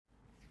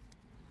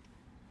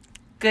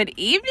Good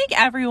evening,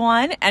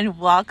 everyone, and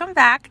welcome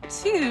back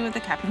to the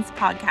Captain's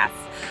Podcast.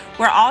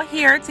 We're all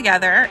here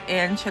together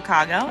in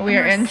Chicago.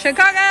 We're in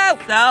Chicago!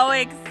 So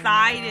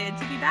excited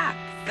to be back.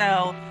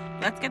 So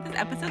let's get this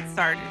episode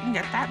started and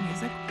get that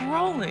music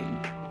rolling.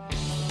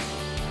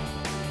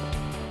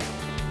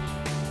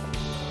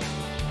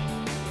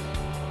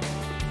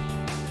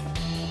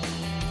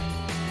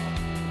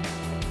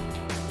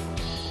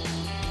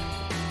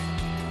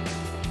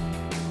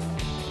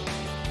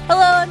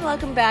 Hello and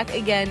welcome back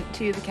again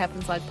to the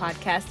Captain's Log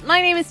Podcast.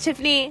 My name is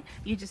Tiffanee.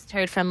 You just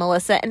heard from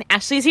Melissa, and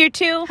Ashley's here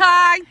too.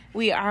 Hi!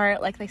 We are,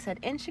 like they said,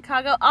 in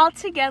Chicago all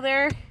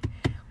together.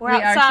 We're We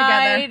are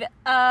outside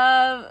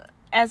of,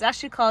 as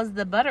Ashley calls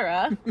the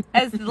Buttera,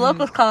 as the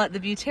locals call it, the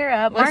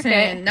Butera Market.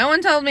 Listen, no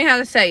one told me how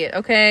to say it,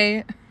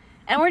 okay?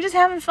 And we're just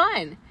having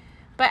fun.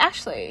 But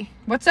Ashley,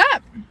 What's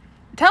up?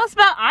 tell us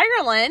about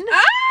Ireland.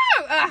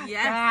 Oh!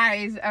 Yes.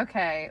 Guys,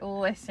 okay,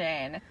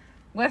 listen.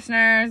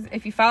 Listeners,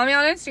 if you follow me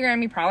on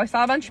Instagram, you probably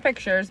saw a bunch of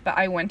pictures, but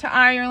I went to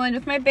Ireland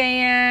with my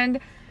band.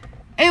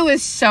 It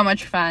was so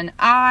much fun.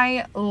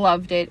 I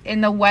loved it,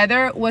 and the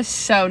weather was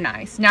so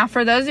nice. Now,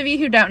 for those of you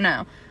who don't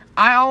know,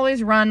 I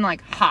always run,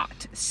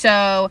 hot.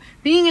 So,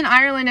 being in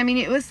Ireland,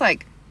 it was,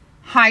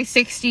 high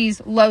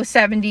 60s, low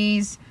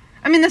 70s.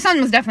 The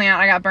sun was definitely out.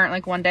 I got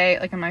burnt, one day,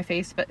 on my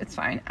face, but it's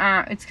fine.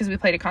 It's because we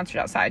played a concert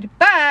outside.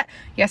 But,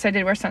 yes, I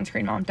did wear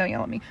sunscreen, Mom. Don't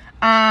yell at me.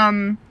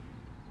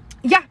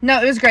 Yeah,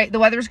 no, it was great. The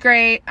weather was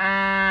great.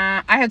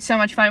 I had so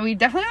much fun. We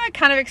definitely,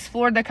 kind of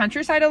explored the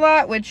countryside a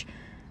lot, which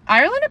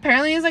Ireland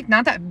apparently is,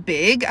 not that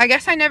big. I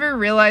guess I never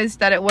realized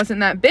that it wasn't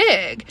that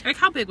big.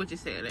 How big would you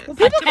say it is? Well,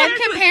 people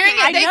kept comparing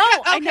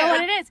it. I know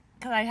what it is.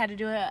 Because I had to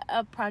do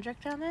a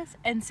project on this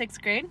in 6th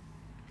grade.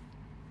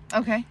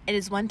 Okay. It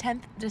is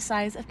 1/10 the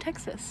size of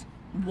Texas.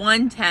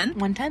 1/10?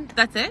 1/10.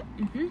 That's it?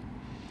 Mm-hmm.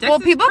 Well,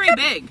 people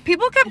big.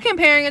 People kept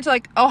comparing it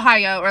to,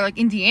 Ohio or,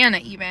 Indiana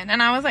even.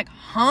 And I was like,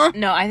 huh?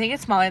 No, I think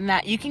it's smaller than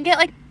that. You can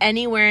get,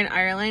 anywhere in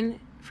Ireland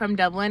from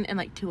Dublin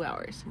in, 2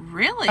 hours.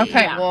 Really?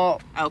 Okay, Yeah.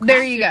 well, Okay.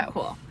 there you go.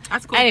 Cool.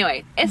 That's cool.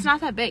 Anyway, it's not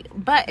that big,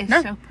 but it's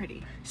so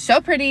pretty. So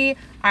pretty.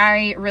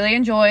 I really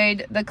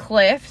enjoyed the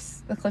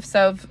cliffs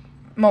of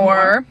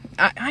Moher.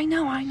 I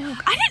know. I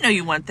didn't know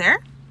you went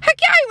there. Heck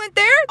yeah, I went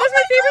there. That's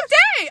my favorite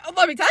day. Oh,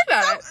 let me tell you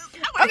about it.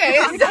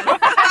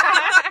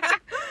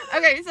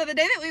 Okay, so the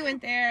day that we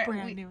went there,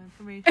 Brand new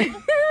information.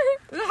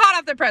 it was hot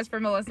off the press for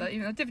Melissa,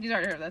 even though Tiffany's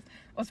already heard of this.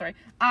 Oh, sorry.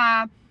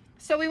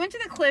 So we went to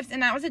the cliffs,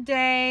 and that was a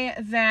day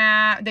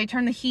that they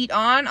turned the heat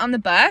on the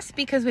bus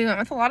because we went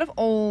with a lot of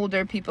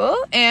older people.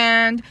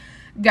 And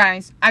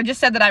guys, I just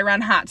said that I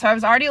run hot, so I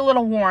was already a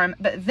little warm.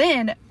 But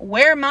then,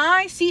 where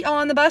my seat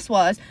on the bus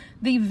was,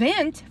 the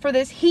vent for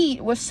this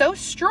heat was so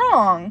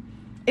strong,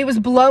 it was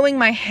blowing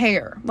my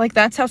hair.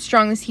 That's how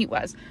strong this heat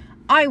was.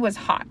 I was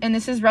hot, and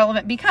this is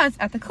relevant because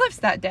at the cliffs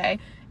that day,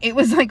 it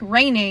was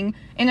raining,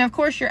 and of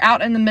course you're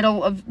out in the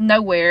middle of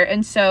nowhere,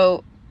 and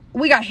so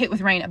we got hit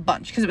with rain a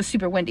bunch because it was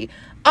super windy.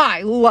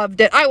 I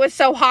loved it. I was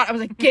so hot. I was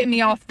like, get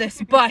me off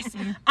this bus.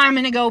 I'm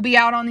going to go be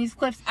out on these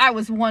cliffs. I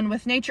was one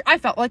with nature. I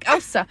felt like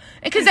Elsa.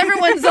 Because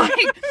everyone's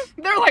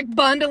they're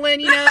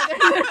bundling,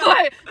 They're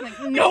like,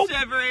 nope.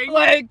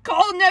 Shivering.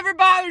 Cold never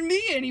bothered me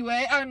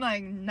anyway. I'm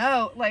like,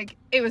 no.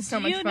 It was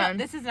so much fun.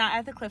 This is not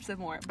at the Cliffs of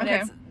Moher, but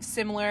Okay. it's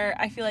similar,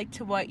 I feel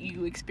to what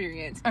you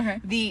experienced. Okay.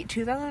 The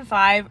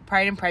 2005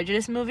 Pride and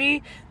Prejudice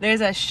movie,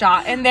 there's a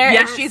shot in there,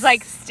 Yes. and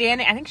she's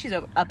standing, I think she's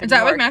up in Is that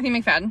New York. with Matthew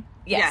McFadden?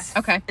 Yes.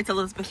 Okay. It's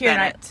Elizabeth Keira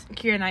Bennet.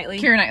 Knightley.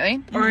 Keira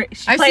Knightley. Or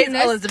she I've plays seen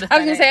this. Elizabeth I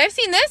was going to Bennet. say, I've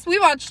seen this. We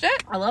watched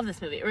it. I love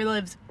this movie. It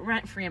relives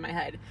rent-free in my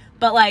head.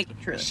 But,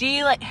 Truly. she,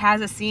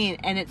 has a scene,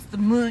 and it's the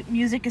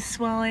music is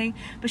swelling,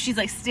 but she's,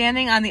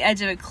 standing on the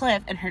edge of a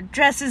cliff, and her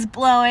dress is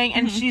blowing,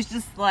 and she's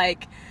just,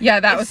 Yeah,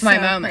 that it's was my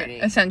so moment, pretty.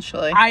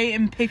 essentially. I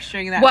am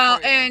picturing that. Well,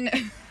 for you.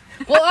 and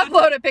we'll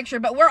upload a picture,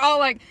 but we're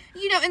all and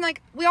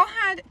we all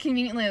had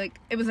conveniently,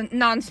 it was a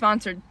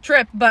non-sponsored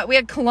trip, but we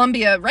had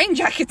Columbia rain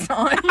jackets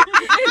on. And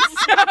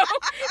so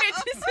it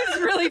just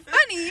is really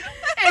funny.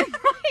 And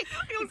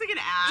It looks like an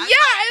ad. yeah,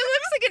 it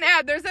looks like an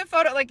ad. There's a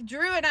photo,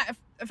 Drew and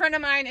a friend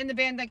of mine in the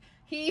band,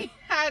 he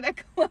had a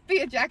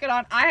Columbia jacket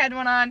on. I had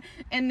one on.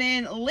 And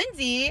then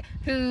Lindsay,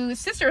 whose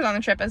sister was on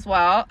the trip as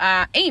well,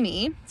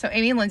 Amy. So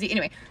Amy and Lindsay.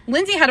 Anyway,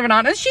 Lindsay had one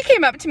on. And she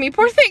came up to me.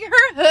 Poor thing.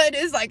 Her hood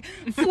is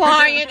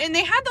flying. And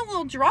they had the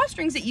little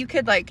drawstrings that you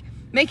could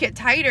make it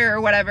tighter or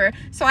whatever.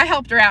 So I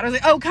helped her out. I was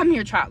like, oh, come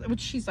here, child.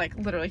 Which she's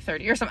literally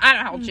 30 or something. I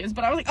don't know how old she is.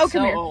 But I was like, oh, come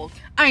So here. old.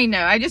 I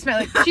know. I just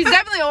meant she's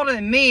definitely older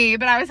than me.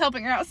 But I was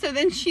helping her out. So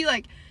then she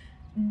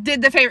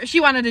did the favor. She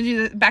wanted to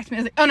do the back to me.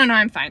 I was like, oh, no,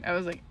 I'm fine. I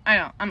was like, I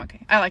know, I'm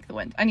okay. I like the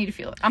wind. I need to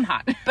feel it. I'm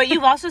hot. But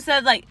you've also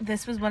said,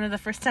 this was one of the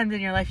first times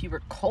in your life you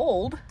were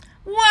cold.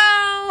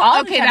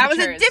 Well, okay, that was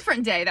a temperatures.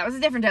 different day. That was a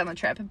different day on the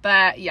trip.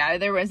 But, yeah,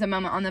 there was a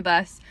moment on the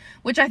bus,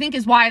 which I think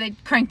is why they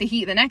cranked the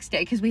heat the next day,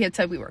 because we had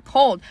said we were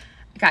cold.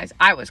 Guys,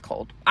 I was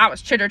cold. I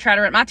was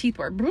chitter-chattering. My teeth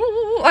were,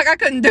 I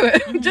couldn't do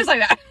it. Just like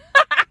that.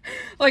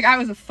 I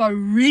was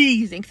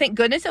freezing. Thank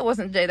goodness it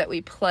wasn't the day that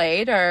we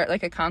played or,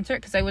 a concert,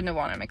 because I wouldn't have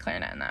wanted my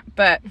clarinet in that.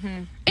 But,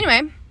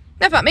 anyway,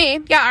 that about me.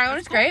 Yeah,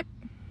 Ireland is great.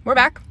 we're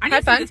back. I need Had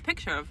to see fun. this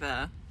picture of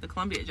the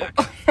Columbia jack.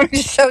 Let me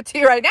just show it to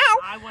you right now.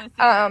 I want to see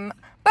that.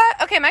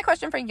 But okay, my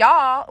question for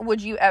y'all: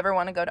 would you ever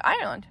want to go to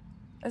Ireland?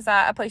 Is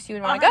that a place you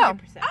would want to go? 100%.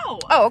 Oh,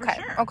 for okay,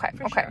 sure. okay,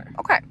 For okay, sure.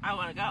 okay. I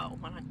want to go.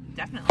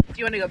 Definitely. Do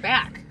you want to go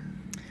back?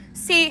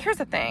 See, here's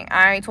the thing.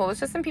 I told this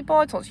to some people.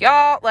 I told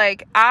y'all.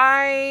 Like,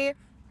 I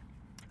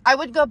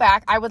would go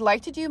back. I would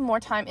like to do more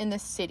time in the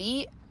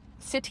cities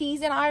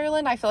in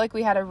Ireland. I feel like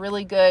we had a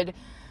really good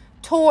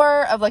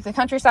tour of like the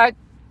countryside.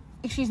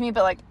 Excuse me,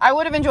 but like I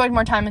would have enjoyed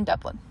more time in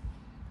Dublin.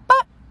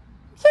 But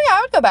so yeah,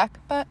 I would go back.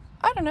 But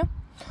I don't know.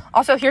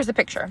 Also, here's the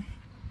picture.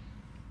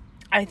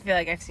 I feel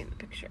like I've seen the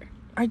picture.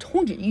 I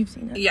told you, you've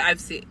seen it. Yeah, I've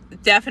seen.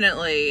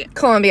 Definitely.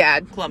 Columbia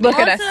ad. Columbia. Look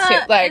at us too.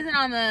 Like, isn't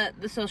on the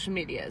social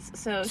medias,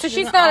 so she's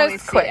doesn't not always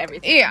as see quick.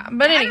 everything. Yeah,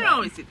 but I anyway. don't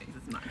always see things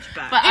as much,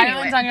 But Anyway.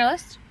 Ireland's on your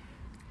list?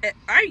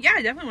 I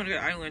definitely want to go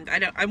to Ireland.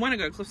 I want to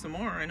go to Cliffs of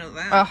Moher. I know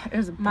that. Oh, it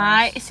was a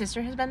My blast.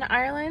 sister has been to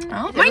Ireland.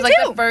 Oh, it mine was like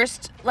too. the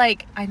first,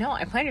 like, I know,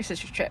 I planned your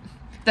sister's trip.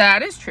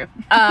 That is true.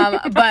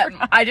 But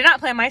I did not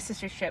plan my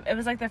sister's trip. It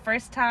was like the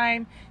first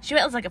time she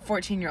went as like a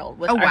 14-year-old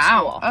with Oh our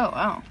wow. school.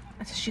 Oh.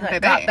 And so she Okay,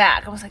 like got babe.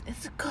 back. I was like,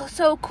 this is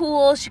so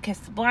cool. She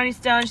kissed the Blarney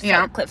Stone. She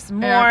saw the Cliffs of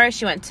Moher. Yeah.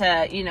 She went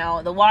to,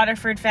 the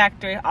Waterford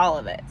factory, all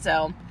of it.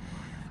 So,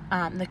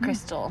 the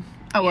Crystal.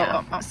 Oh,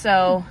 yeah. oh.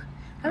 So,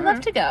 I'd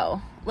love to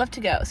go. Love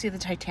to go see the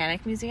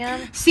Titanic Museum.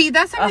 See,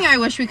 that's something I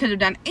wish we could have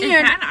done. Is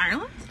that in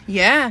Ireland?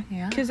 Yeah.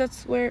 Yeah. Because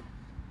that's where.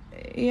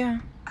 Yeah.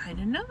 I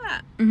didn't know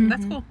that. Mm-hmm.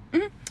 That's cool.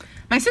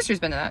 My sister's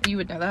been to that. You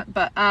would know that.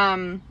 But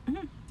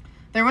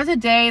there was a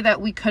day that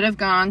we could have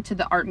gone to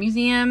the art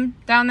museum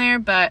down there,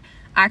 but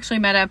I actually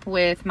met up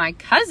with my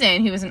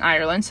cousin who was in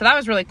Ireland. So that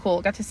was really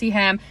cool. Got to see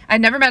him. I'd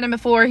never met him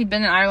before. He'd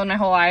been in Ireland my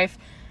whole life.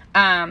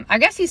 I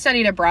guess he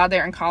studied abroad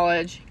there in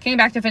college, came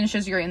back to finish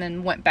his degree, and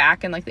then went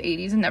back in like the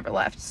 80s and never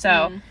left.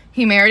 So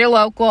he married a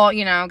local,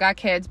 got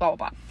kids, blah,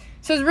 blah, blah.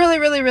 So it was really,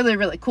 really, really,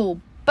 really cool.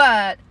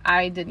 But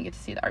I didn't get to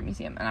see the art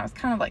museum. And I was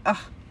kind of like,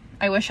 oh,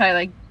 I wish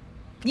I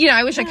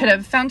could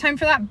have found time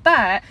for that.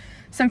 But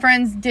some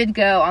friends did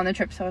go on the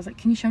trip. So I was like,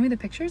 can you show me the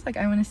pictures? Like,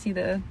 I want to see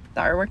the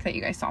artwork that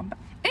you guys saw. But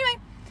anyway,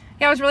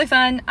 yeah, it was really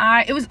fun.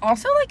 It was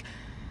also like,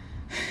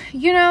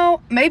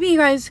 maybe you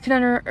guys can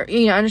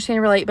understand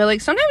and relate, but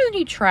like sometimes when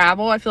you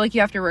travel, I feel like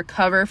you have to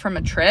recover from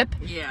a trip.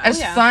 Yeah.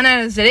 As fun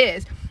as it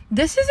is.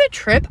 This is a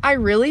trip I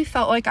really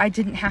felt like I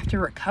didn't have to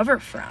recover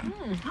from.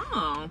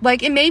 Oh.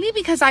 Like, it may be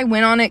because I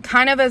went on it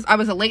kind of as I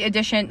was a late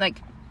addition,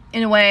 like,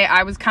 in a way,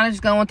 I was kind of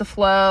just going with the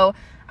flow.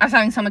 I was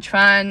having so much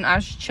fun. I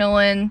was just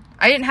chilling.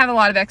 I didn't have a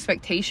lot of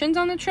expectations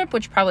on the trip,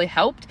 which probably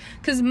helped.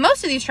 Because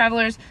most of these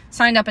travelers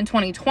signed up in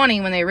 2020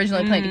 when they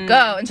originally planned to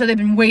go. And so they've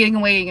been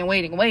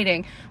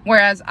waiting.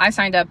 Whereas I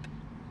signed up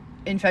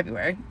in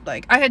February.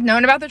 Like, I had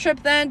known about the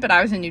trip then, but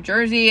I was in New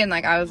Jersey. And,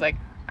 like, I was like,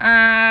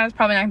 I was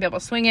probably not going to be able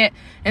to swing it.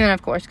 And then,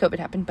 of course, COVID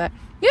happened. But,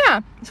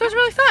 yeah. So it was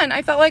really fun.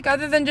 I felt like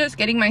other than just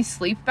getting my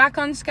sleep back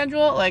on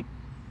schedule, like,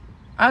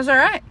 I was all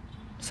right.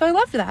 So I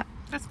loved that.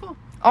 That's cool.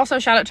 Also,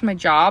 shout out to my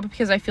job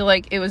because I feel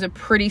like it was a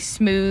pretty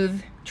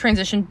smooth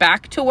transition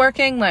back to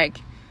working. Like,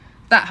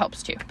 that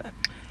helps too. But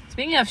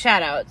Speaking of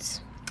shout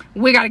outs,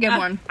 we got to give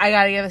one. I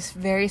gotta give a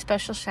very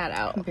special shout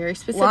out. Very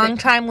specific.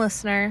 Long-time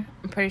listener.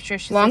 I'm pretty sure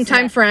she's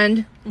Long-time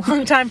friend.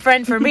 Long-time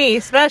friend for me,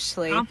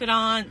 especially.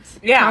 Confidant.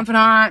 Yeah.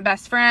 Confidant.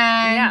 Best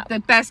friend. Yeah.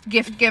 The best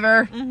gift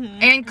giver.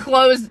 And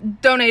clothes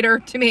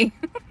donator to me.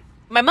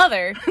 My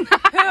mother,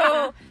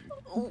 who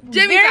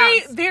Jimmy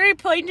House. very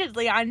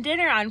pointedly on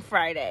dinner on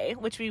Friday,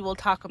 which we will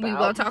talk about. We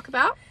will talk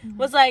about.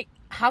 Was like,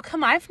 how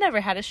come I've never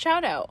had a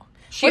shout out?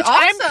 She Which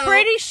also, I'm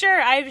pretty sure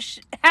I've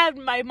had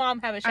my mom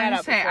have a shout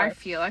out before. I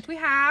feel like we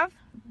have.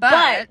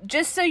 But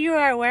just so you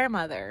are aware,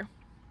 Mother,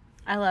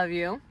 I love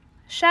you.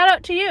 Shout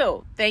out to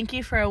you. Thank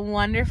you for a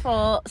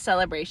wonderful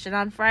celebration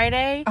on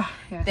Friday. Oh,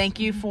 yes.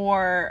 Thank you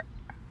for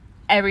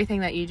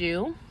everything that you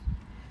do.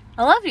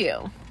 I love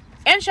you.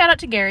 And shout out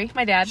to Gary,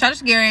 my dad. Shout out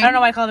to Gary. I don't know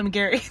why I called him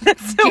Gary.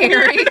 That's so Gary.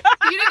 weird. You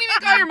didn't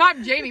even call your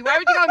mom Jamie. Why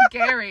would you call him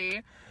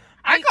Gary?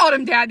 I called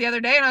him Dad the other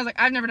day, and I was like,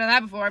 I've never done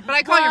that before. But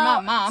I call your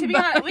mom Mom. To be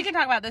but- honest, we can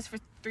talk about this for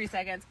 3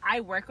 seconds.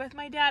 I work with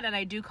my dad, and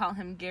I do call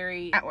him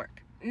Gary. At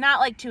work. Not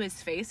like to his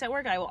face at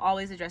work. I will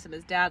always address him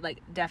as dad. Like,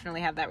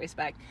 definitely have that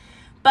respect.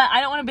 But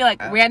I don't want to be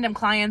like random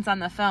clients on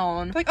the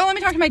phone. Like, oh, let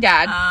me talk to my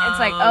dad. It's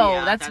like, oh,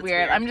 yeah, that's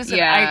weird. I'm just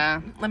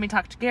let me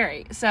talk to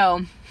Gary.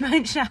 So,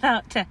 shout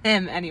out to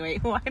him anyway,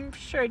 who I'm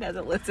sure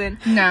doesn't listen.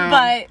 No.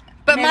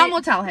 But maybe- Mom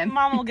will tell him.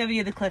 Mom will give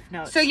you the cliff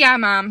notes. So, yeah,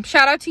 Mom.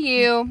 Shout out to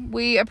you.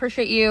 We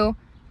appreciate you.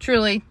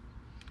 Truly.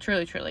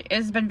 Truly, truly.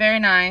 It's been very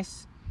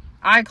nice.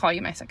 I call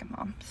you my second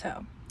mom.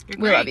 So,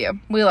 we love you.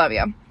 We love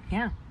you.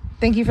 Yeah.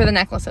 Thank you for the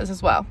necklaces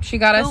as well. She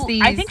got us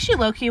these. I think she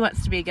low-key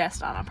wants to be a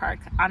guest on our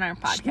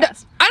podcast. No,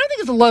 I don't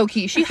think it's low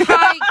key. She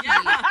high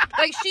key.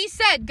 Like she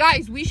said,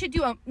 guys, we should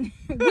do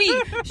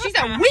she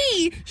said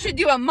we should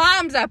do a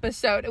mom's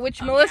episode, which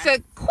Melissa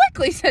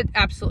quickly said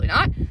absolutely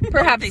not.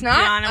 Perhaps think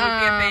not. Brianna would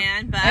be a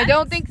fan, but I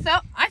don't think so.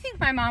 I think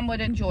my mom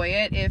would enjoy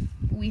it if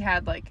we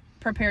had like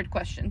prepared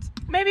questions.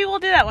 Maybe we'll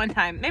do that one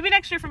time. Maybe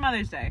next year for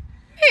Mother's Day.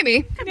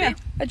 Maybe. Yeah.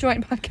 A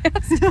joint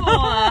podcast.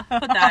 we'll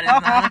put that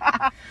in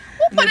there.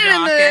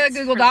 a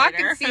Google Doc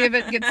and see if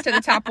it gets to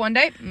the top one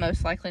day.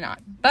 Most likely not.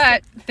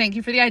 But thank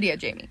you for the idea,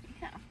 Jamie.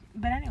 Yeah.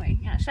 But anyway,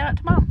 yeah, shout out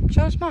to Mom.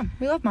 Shout out to Mom.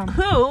 We love Mom.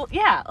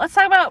 Let's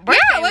talk about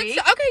birthday week.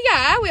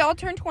 We all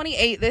turned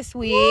 28 this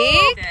week.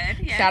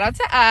 Did, yes. Shout out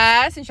to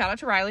us, and shout out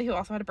to Riley, who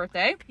also had a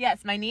birthday.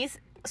 Yes, my niece.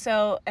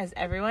 So, as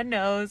everyone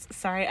knows,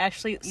 all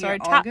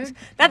not good.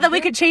 that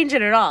we could change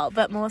it at all,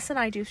 but Melissa and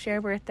I do share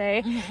a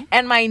birthday,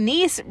 and my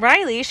niece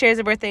Riley shares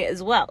a birthday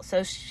as well.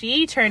 So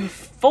she turned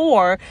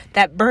 4.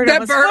 That bird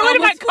was flew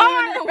in my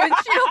car. The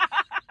windshield.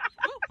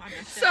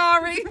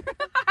 Sorry.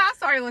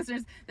 Sorry,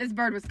 listeners. This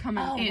bird was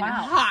coming in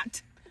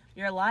hot.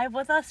 You're live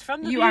with us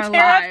from the You are Butera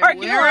live. parking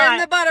We're lot. in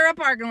the Butera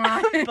parking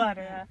lot.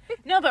 Butera.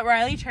 No, but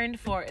Riley turned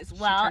 4 as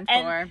well. She turned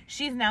 4. And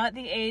she's now at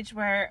the age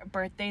where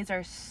birthdays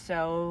are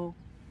so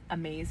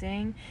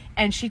amazing.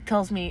 And she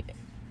tells me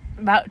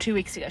about 2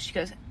 weeks ago, she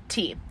goes,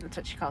 T, that's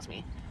what she calls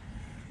me.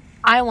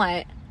 I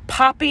want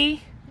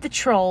Poppy the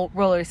Troll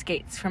roller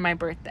skates for my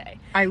birthday.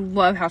 I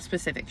love how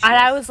specific she And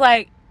is. I was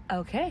like,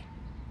 okay.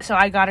 So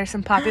I got her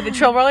some Poppy the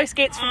Troll roller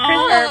skates for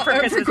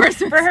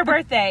her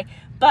birthday.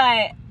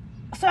 But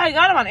so I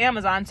got them on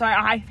Amazon. So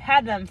I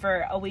had them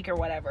for a week or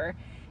whatever.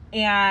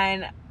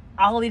 And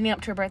all leading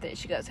up to her birthday,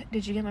 she goes,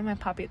 did you get my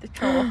Poppy the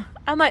Troll?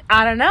 I'm like,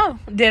 I don't know.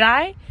 Did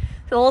I?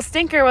 The little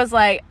stinker was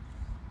like,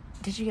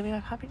 did you get me my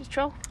Poppy the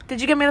Troll?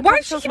 Did you get me the Poppy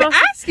the Troll? Why is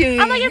she asking?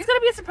 I'm like, it's going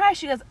to be a surprise.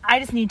 She goes, I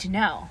just need to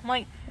know. I'm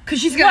like, because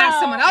she's going to ask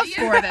someone else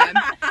for them.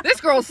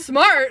 This girl's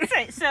smart.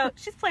 Okay, so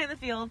she's playing the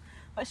field,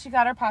 but she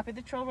got her Poppy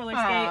the Troll roller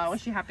skates. Oh,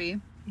 was she happy?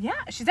 Yeah,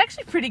 she's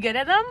actually pretty good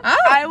at them. Oh.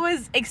 I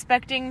was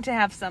expecting to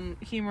have some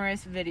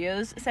humorous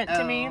videos sent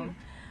to me.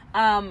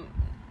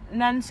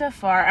 None so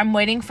far. I'm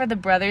waiting for the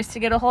brothers to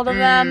get a hold of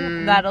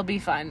them. That'll be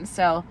fun.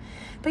 So,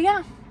 but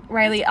yeah,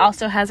 Riley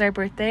also has our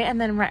birthday, and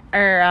then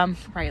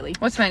Riley.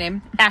 What's my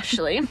name?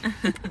 Ashley.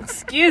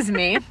 Excuse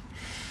me.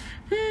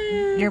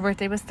 Your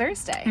birthday was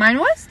Thursday. Mine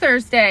was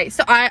Thursday.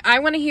 So I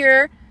want to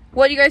hear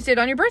what you guys did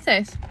on your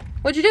birthdays.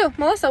 What'd you do?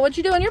 Melissa, what'd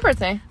you do on your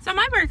birthday? So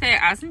my birthday,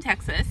 I was in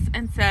Texas,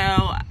 and so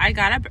I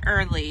got up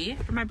early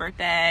for my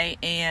birthday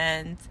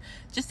and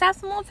just had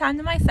some little time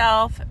to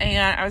myself,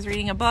 and I was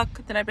reading a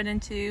book that I've been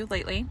into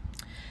lately.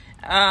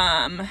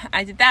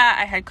 I did that,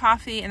 I had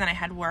coffee, and then I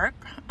had work,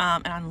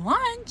 and on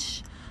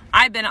lunch,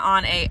 I've been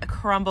on a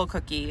crumble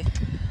cookie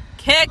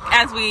kick,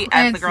 as the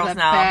girls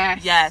know.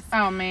 Best. Yes.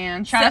 Oh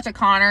man, shout out to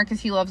Connor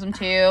because he loves them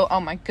too. Oh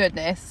my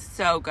goodness,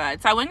 so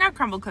good. So I went and got a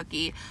crumble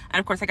cookie, and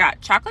of course I got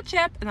chocolate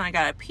chip, and then I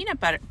got a peanut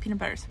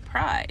butter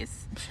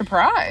surprise.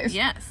 Surprise!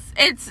 Yes,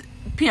 it's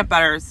peanut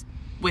butters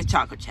with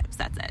chocolate chips.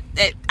 That's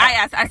it.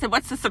 I said,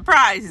 "What's the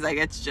surprise?" He's like,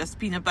 "It's just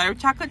peanut butter with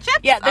chocolate chips."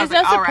 Yeah, there's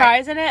no like,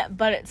 surprise in it,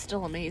 but it's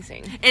still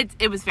amazing.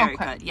 It was very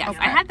good. Yes,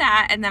 I had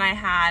that, and then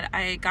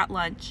I got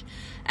lunch,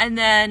 and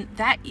then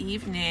that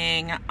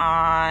evening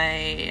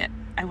I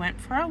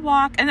went for a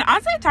walk, and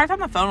honestly I talked on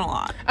the phone a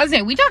lot. I was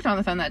saying we talked on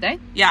the phone that day.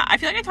 Yeah, I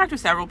feel like I talked to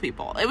several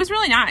people. It was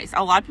really nice.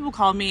 A lot of people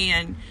called me,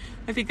 and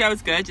I think that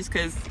was good just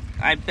because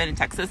I've been in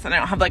Texas and I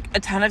don't have like a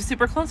ton of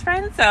super close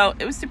friends, so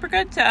it was super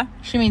good to...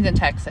 She means in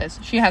Texas.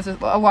 She has a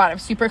lot of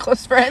super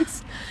close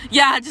friends.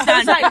 Yeah, just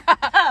not like,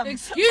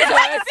 excuse did us.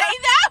 I say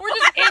that? We're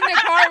just in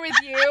the car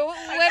with you,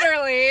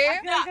 literally. I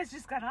feel like it's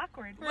just got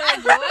awkward.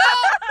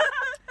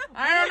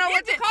 I don't know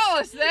what to call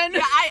us then.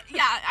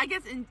 I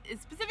guess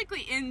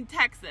specifically in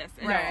Texas.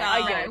 And Right. so,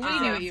 I get it. We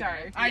knew you.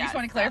 Sorry. I just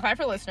want to clarify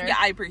for listeners. Yeah,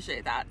 I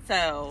appreciate that.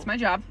 So It's my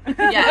job.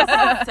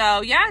 yes.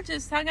 So yeah,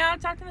 just hung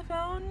out, talked on the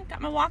phone,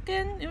 got my walk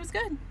in. It was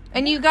good.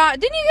 And didn't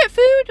you get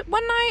food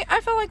one night? I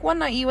felt like one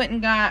night you went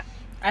and got...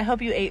 I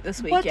hope you ate this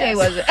week. What day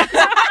was it? Didn't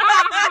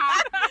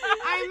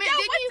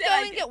you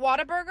go and get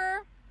Whataburger?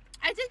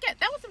 I did get,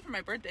 that wasn't for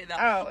my birthday though.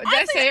 Oh, did I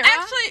Honestly, say it wrong?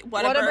 actually,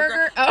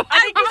 Whataburger. Oh, I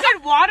think you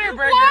said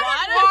Waterburger.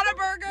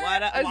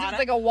 Whataburger. It's just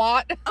like a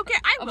Watt. Okay,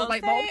 I Of a will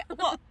light say, bulb.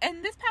 well,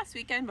 and this past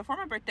weekend before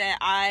my birthday,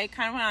 I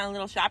kind of went on a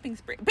little shopping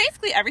spree.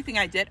 Basically, everything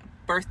I did,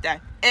 birthday.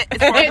 It's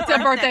for It's a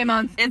birthday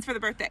month. It's for the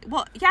birthday.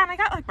 Well, yeah, and I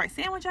got like my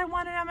sandwich I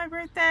wanted on my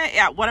birthday.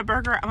 Yeah,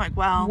 Whataburger. I'm like,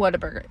 well,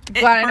 Whataburger.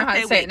 Glad I know how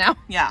to say it now.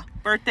 Yeah,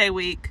 birthday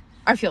week.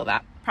 I feel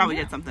that. Probably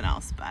did something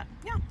else, but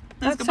yeah,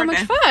 That's so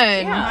much fun.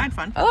 Yeah, I had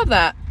fun. I love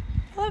that.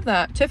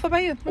 Tiff, what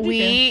about you? What'd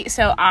you do?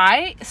 So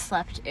I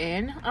slept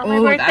in on my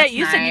Ooh, birthday. that's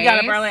You said you got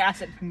up nice. early. I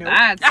said no.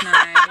 That's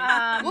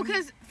nice. Well,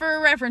 because for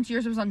reference,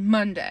 yours was on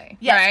Monday.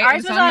 Yes, right?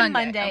 ours was on Okay.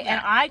 Monday,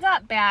 and I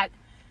got back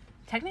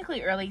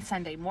technically early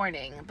Sunday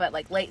morning, but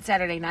like late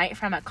Saturday night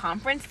from a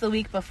conference the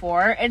week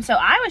before, and so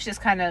I was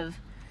just kind of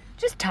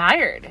just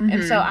tired,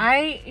 and so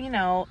I,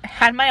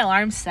 had my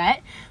alarm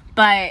set,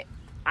 but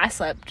I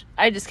slept.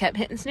 I just kept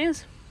hitting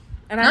snooze,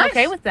 and I'm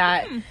okay with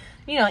that.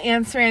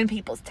 Answering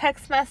people's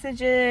text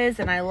messages,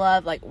 and I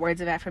love like words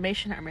of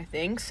affirmation are my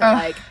thing.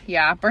 So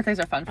yeah,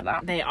 birthdays are fun for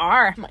that. they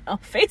are. I'm like, oh,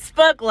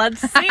 Facebook,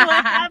 let's see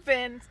what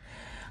happens.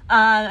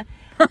 Went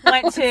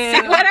to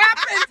See what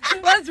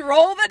happens. Let's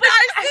roll the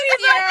dice this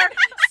year.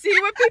 See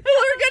what people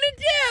are gonna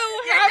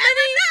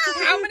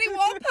do. How many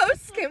wall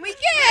posts can we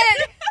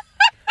get?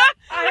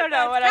 I don't know.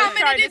 know what I was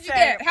trying to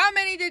say. How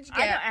many did you I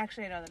get? don't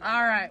actually know the number.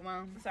 All right,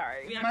 well,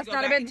 Sorry. We have must to go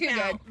not have back been too and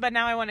count. good. But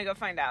now I want to go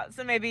find out.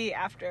 So maybe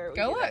after we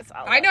Go do look. this,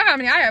 I'll I know how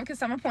many I have because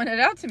someone pointed it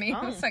out to me.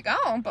 Oh. It's like,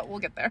 but we'll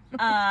get there.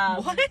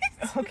 What?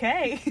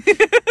 Okay.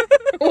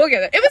 We'll get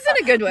there. It was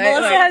in a good way.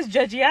 Melissa like- has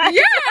judgy eyes.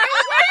 Yeah, why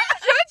are you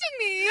judging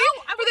me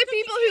I for was the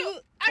thinking people you. who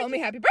told me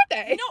happy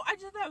birthday? No, I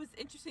just thought it was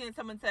interesting that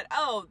someone said,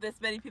 "Oh, this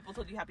many people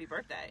told you happy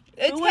birthday."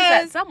 It's Who was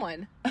that 'cause-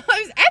 someone? It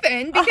was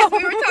Evan because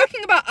we were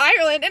talking about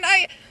Ireland, and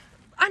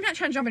I'm not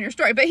trying to jump on your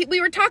story, but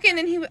we were talking,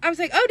 and I was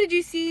like, "Oh, did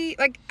you see?"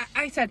 Like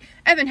I said,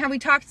 Evan, have we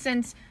talked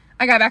since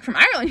I got back from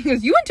Ireland? He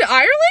goes, "You went to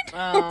Ireland?"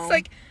 I was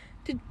like,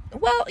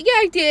 well, yeah,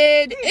 I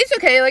did. It's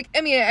okay. Like, I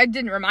mean, I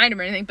didn't remind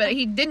him or anything, but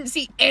he didn't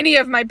see any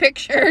of my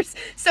pictures.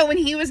 So when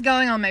he was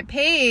going on my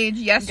page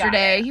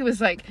yesterday, he was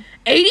like,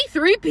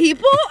 83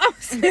 people? I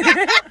was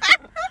like,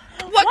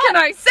 what can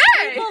I say?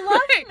 People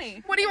love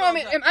me. What do you want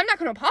me? I'm not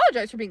going to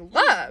apologize for being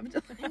loved.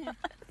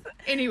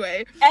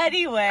 Anyway.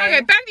 Anyway.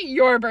 Okay, back to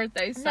your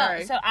birthday.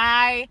 Sorry. No,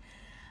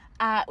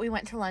 so we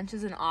went to lunch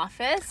as an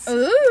office.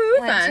 Ooh,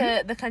 Went fun.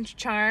 to the Country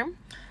Charm.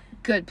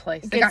 Good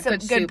place. They got some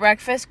good soup.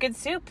 breakfast, good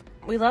soup.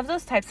 We love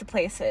those types of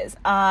places.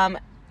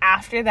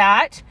 After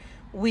that,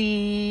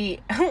 we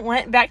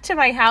went back to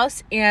my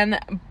house and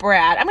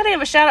Brad. I'm going to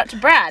give a shout out to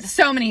Brad.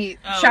 So many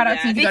shout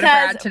outs need to go to Because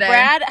Brad today.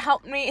 Brad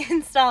helped me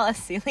install a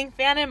ceiling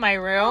fan in my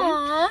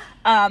room.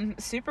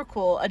 Super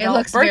cool adult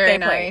looks birthday very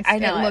party. nice. I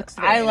know. It looks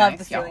I very love nice,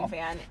 the ceiling y'all.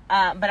 fan.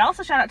 But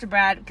also shout out to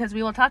Brad because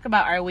we will talk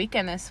about our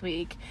weekend this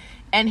week.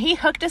 And he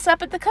hooked us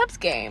up at the Cubs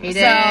game. He So,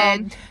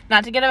 did.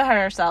 not to get ahead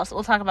of ourselves,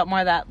 we'll talk about more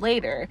of that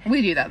later.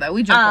 We do that, though.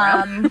 We joke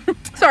around.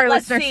 Sorry,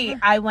 Let's listeners. see.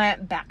 I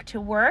went back to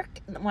work,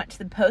 went to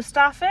the post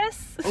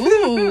office.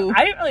 Ooh.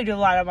 I didn't really do a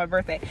lot on my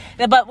birthday.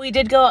 But we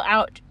did go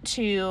out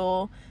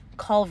to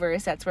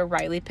Culver's. That's where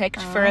Riley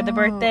picked for the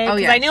birthday. Oh,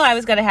 Because yes. I knew I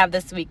was going to have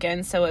this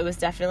weekend, so it was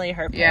definitely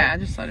her pick. Yeah,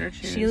 just let her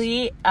choose.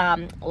 She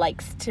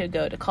likes to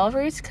go to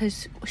Culver's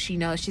because she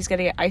knows she's going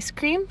to get ice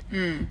cream.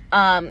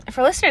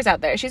 For listeners out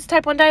there, she's a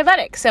type 1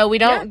 diabetic, so we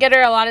don't get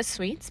her a lot of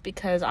sweets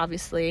because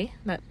obviously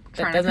that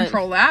Trying to doesn't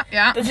control that.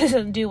 Yeah. that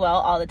doesn't do well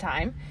all the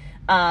time.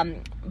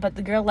 But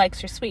the girl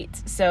likes her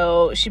sweets,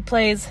 so she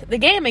plays the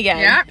game again.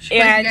 Yeah, she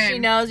plays and the game. she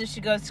knows if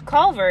she goes to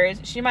Culver's,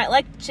 she might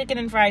like chicken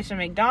and fries from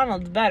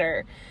McDonald's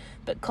better,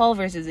 but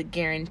Culver's is a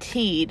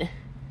guaranteed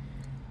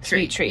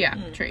sweet treat. Yeah,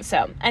 treat.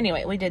 So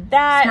anyway, we did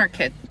that. Smart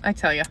kid, I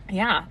tell you.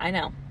 Yeah, I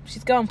know.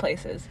 She's going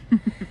places.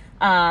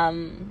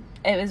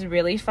 It was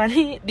really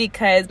funny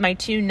because my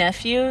 2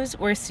 nephews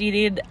were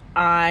seated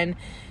on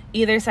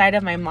either side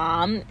of my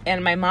mom,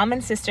 and my mom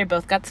and sister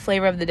both got the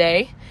flavor of the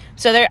day.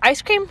 So their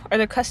ice cream, or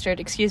their custard,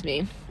 excuse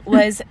me,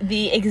 was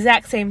the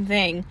exact same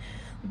thing.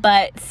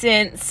 But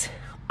since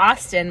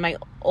Austin, my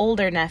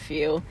older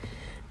nephew,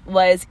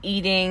 was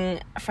eating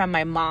from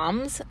my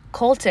mom's,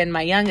 Colton,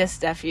 my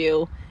youngest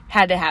nephew,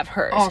 had to have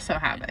hers. Also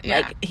have it. Yeah.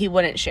 Like, he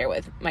wouldn't share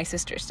with my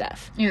sister's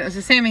stuff. You know, it's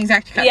the same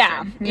exact custard.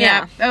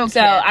 Yeah. Oh, so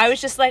kids. I was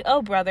just like,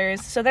 oh,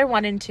 brothers. So they're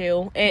 1 and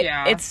 2.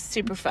 Yeah. It's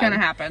super fun. Gonna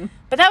happen.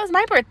 But that was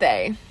my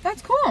birthday.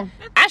 That's cool.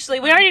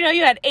 Ashley, we already know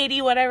you had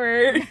 80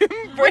 whatever Which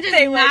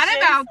birthday is not wishes.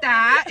 about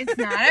that. It's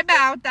not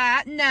about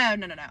that. No.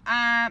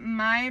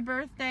 My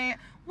birthday.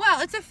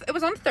 Well, it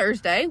was on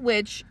Thursday,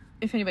 which,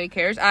 if anybody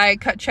cares, I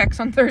cut checks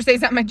on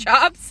Thursdays at my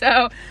job.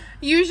 So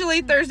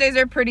usually Thursdays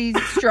are pretty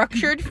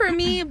structured for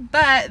me,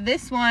 but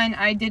this one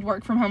I did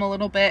work from home a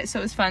little bit, so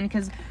it was fun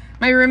because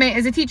my roommate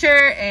is a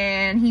teacher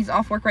and he's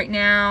off work right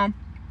now.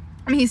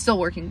 I mean, he's still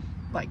working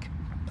like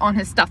on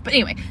his stuff, but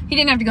anyway, he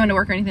didn't have to go into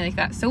work or anything like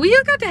that. So we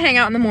got to hang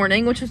out in the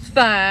morning, which was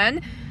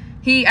fun.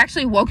 He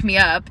actually woke me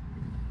up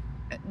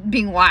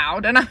being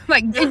loud, and I'm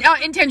like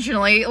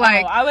intentionally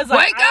like, I was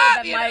like, wake I up,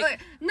 would've you know, been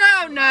like,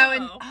 no,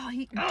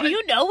 and Do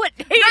you know what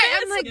day right, it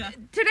I'm is? like, Yeah.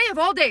 today of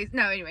all days.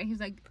 No, anyway, he's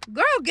like,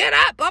 girl, get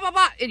up, blah, blah,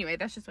 blah. Anyway,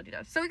 that's just what he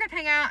does. So we got to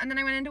hang out, and then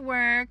I went into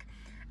work,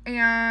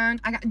 and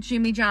I got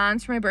Jimmy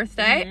John's for my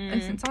birthday.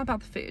 Listen, it's all about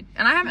the food.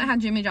 And I haven't had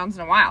Jimmy John's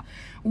in a while,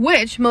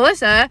 which,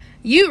 Melissa,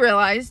 you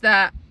realized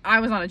that I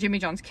was on a Jimmy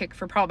John's kick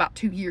for probably about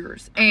 2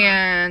 years,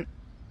 and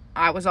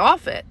I was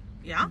off it.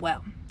 Yeah.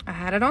 Well, I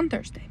had it on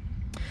Thursday.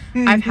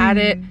 I've had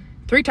it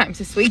 3 times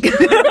this week.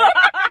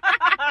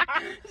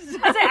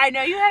 I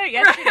know you had it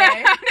yesterday.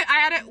 I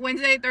had it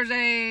Wednesday,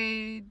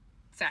 Thursday,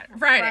 Saturday,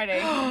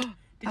 Friday.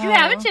 Did you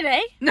have it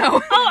today? No.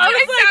 Oh, I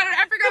was like- Saturday.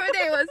 I forgot what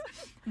day it was.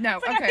 No,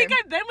 Like, okay. I think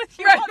I've been with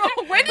you Right, all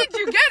no, day. when did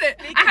you get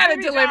it? I had it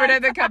Jimmy delivered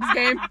John's. at the Cubs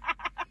game.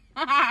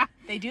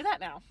 They do that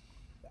now.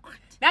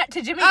 Not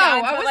to Jimmy Oh,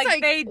 John's, I but was like,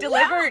 like, they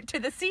deliver to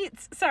the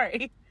seats.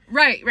 Sorry.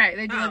 Right.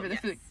 They deliver the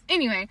yes. food.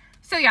 Anyway,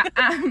 so yeah,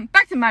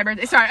 back to my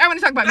birthday. Sorry, I want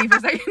to talk about me for a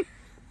second.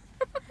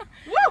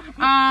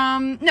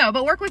 No,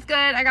 but work was good.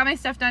 I got my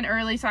stuff done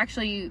early, so I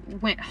actually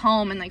went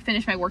home and like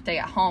finished my work day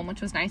at home,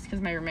 which was nice because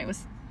my roommate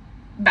was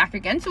back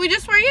again. So we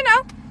just were,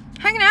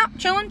 hanging out,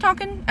 chilling,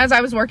 talking as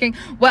I was working.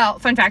 Well,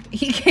 fun fact,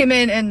 he came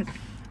in and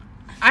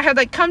I had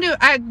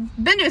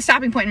been to a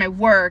stopping point in my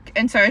work,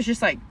 and so I was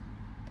just like,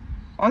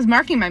 I was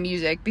marking my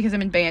music because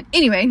I'm in band.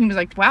 Anyway, and he was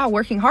like, wow,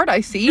 working hard,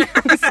 I see.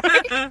 I was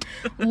like,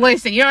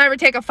 listen, you don't ever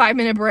take a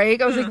 5-minute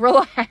break. I was like,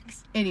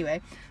 relax.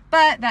 Anyway,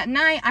 but that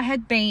night I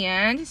had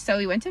band, so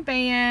we went to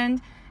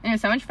band, and it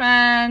was so much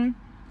fun.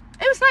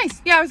 It was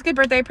nice. Yeah, it was a good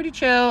birthday, pretty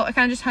chill. I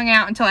kind of just hung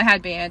out until I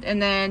had band,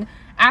 and then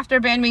after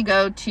band we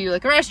go to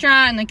like a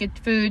restaurant and like get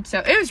food, so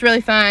it was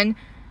really fun.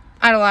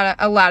 I had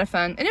a lot of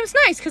fun, and it was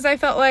nice because I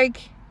felt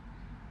like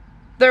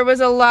there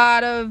was a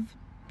lot of,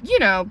 you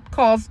know,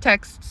 calls,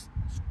 texts,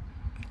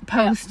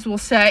 posts, we'll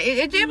say.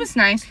 It was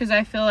nice because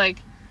I feel like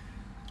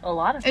A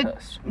lot of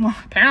posts. Well,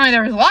 apparently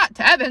there was a lot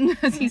to Evan,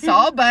 as he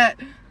saw, but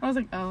I was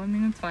like, oh, I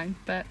mean, it's fine.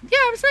 But yeah,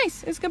 it was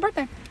nice. It was a good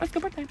birthday. It was a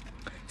good birthday.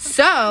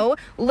 So,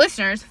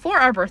 listeners, for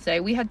our birthday,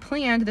 we had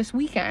planned this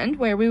weekend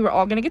where we were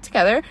all going to get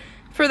together.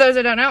 For those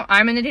that don't know,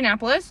 I'm in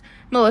Indianapolis.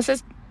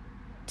 Melissa's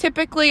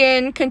typically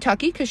in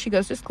Kentucky because she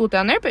goes to school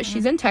down there, but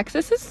she's in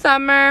Texas this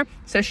summer.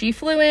 So she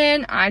flew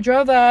in. I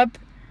drove up.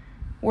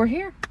 We're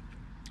here.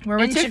 We're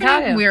with Tiffanee.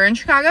 Chicago. We're in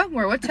Chicago.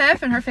 We're with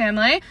Tiff and her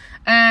family.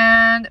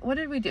 And what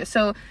did we do?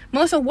 So,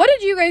 Melissa, what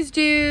did you guys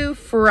do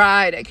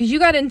Friday? Because you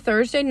got in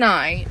Thursday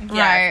night, Yes,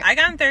 right? I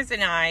got in Thursday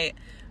night.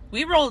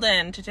 We rolled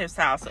into Tiff's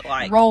house at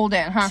like Rolled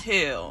in, huh?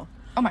 2.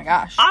 Oh my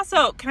gosh.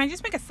 Also, can I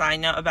just make a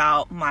side note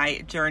about my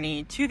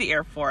journey to the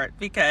airport?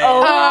 Because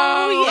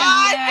Oh,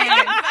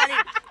 yeah.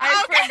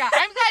 I forgot.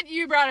 I'm glad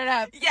you brought it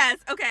up. Yes.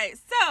 Okay.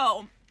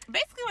 So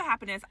basically, what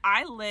happened is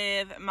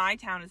my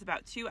town is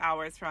about 2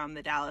 hours from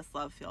the Dallas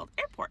Love Field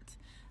Airport,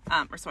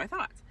 or so I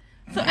thought.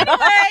 So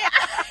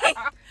anyway,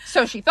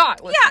 So she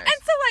thought, listeners. yeah, and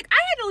so like I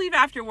had to leave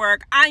after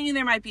work. I knew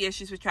there might be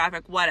issues with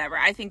traffic, whatever.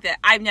 I think that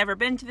I've never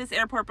been to this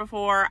airport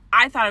before.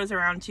 I thought it was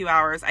around 2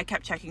 hours. I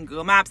kept checking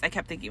Google Maps. I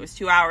kept thinking it was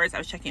 2 hours. I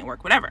was checking at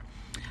work, whatever.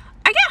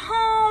 I get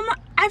home.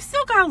 I've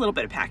still got a little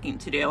bit of packing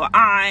to do.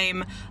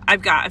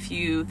 I've got a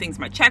few things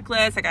on my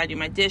checklist. I got to do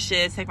my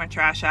dishes, take my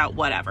trash out,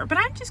 whatever. But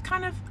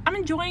I'm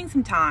enjoying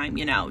some time,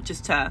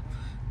 just to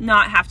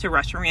not have to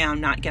rush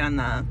around, not get in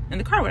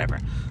the car, whatever.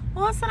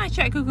 Well, then I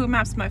check Google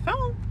Maps on my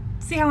phone,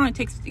 see how long it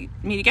takes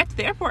me to get to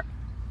the airport.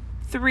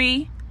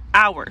 3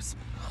 hours.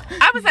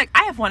 I was like,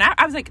 I have 1 hour.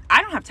 I was like,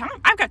 I don't have time.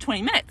 I've got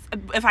 20 minutes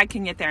if I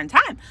can get there in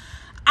time.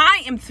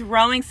 I am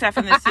throwing stuff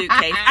in the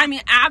suitcase. I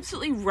mean,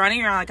 absolutely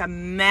running around like a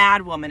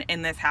mad woman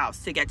in this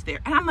house to get to there.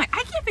 And I'm like,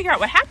 I can't figure out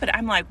what happened.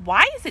 I'm like,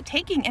 why is it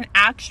taking an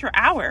extra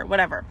hour?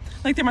 Whatever.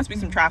 Like, there must be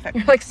some traffic.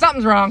 You're like,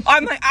 something's wrong.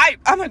 I'm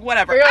like,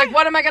 whatever. Or you're like,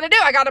 what am I going to do?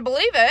 I got to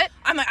believe it.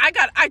 I'm like,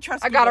 I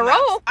trust Google gotta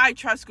Maps. roll. I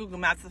trust Google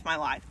Maps with my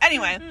life.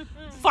 Anyway,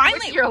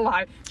 finally. With your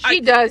life.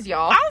 She does,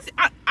 y'all.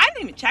 I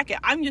didn't even check it.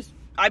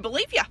 I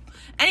believe you.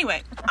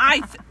 Anyway,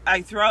 I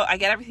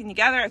get everything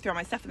together. I throw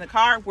my stuff in the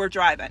car. We're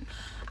driving.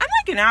 I'm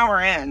like an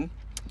hour in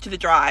to the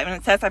drive, and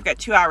it says I've got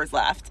 2 hours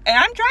left. And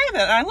I'm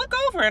driving, and I look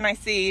over, and I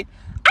see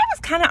I was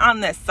kind of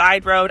on this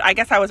side road. I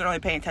guess I wasn't really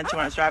paying attention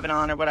when I was driving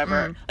on or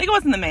whatever. Like, it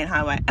wasn't the main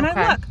highway. And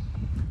I look,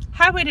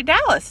 highway to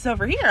Dallas is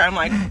over here. I'm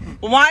like,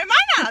 well, why am I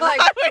not on Like,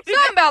 the highway to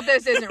something about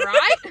this isn't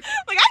right.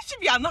 Like, I should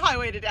be on the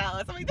highway to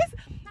Dallas. I'm like, I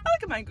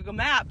look at my Google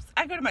Maps.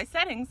 I go to my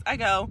settings. I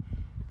go,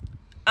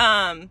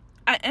 and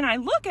I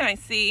look and I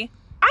see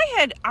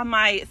on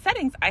my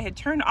settings, I had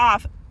turned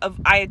on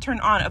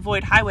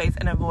avoid highways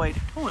and avoid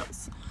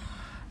totals.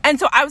 And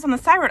so I was on the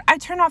side road. I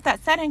turned off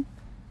that setting.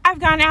 I've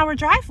got an hour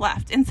drive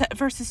left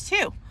versus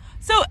 2.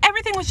 So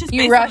everything was just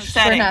based on the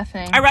setting. You rushed for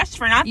nothing. I rushed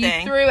for nothing.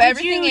 You threw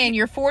everything in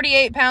your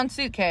 48-pound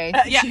suitcase.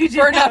 Yeah,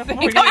 for nothing.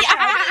 Oh, yeah,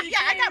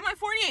 I got my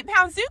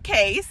 48-pound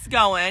suitcase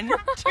going. 2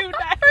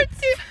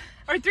 nights.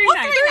 Or 3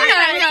 nights. 3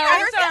 nights. I'm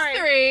No, sorry.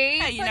 3.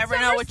 Hey, you Put never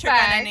some know what you're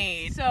going to respect.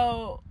 need.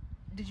 So,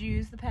 did you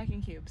use the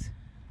packing cubes?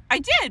 I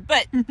did,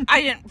 but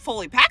I didn't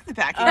fully pack the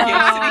packing cubes, to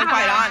be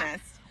quite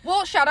honest.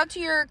 Well, shout out to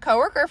your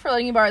coworker for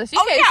letting you borrow the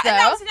suitcase, Oh, yeah, though. and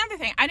that was another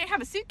thing. I didn't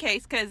have a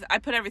suitcase because I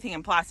put everything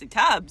in plastic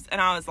tubs, and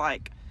I was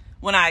like,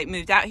 when I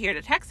moved out here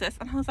to Texas,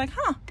 and I was like,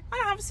 I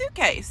don't have a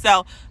suitcase.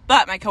 So,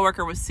 but my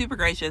coworker was super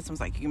gracious and was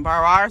like, you can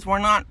borrow ours. We're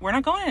not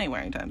going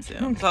anywhere anytime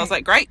soon. Okay. So I was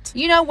like, great.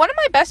 You know, one of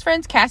my best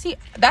friends, Cassie,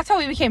 that's how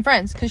we became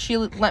friends, because she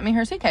lent me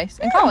her suitcase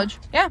in college.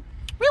 Yeah.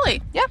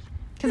 Really? Yeah.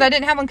 Because I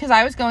didn't have one because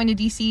I was going to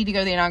D.C. to go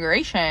to the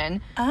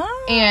inauguration.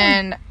 Oh.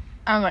 And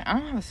I was like, I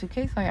don't have a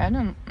suitcase. Like, I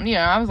don't,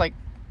 I was like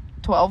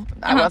 12.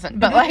 I wasn't.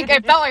 But, like, I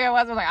felt like I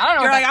was. I was like, I don't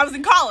know. You're like, I was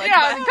in college. Yeah,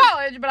 I was in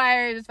college, but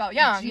I just felt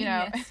young,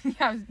 Genius. Yeah,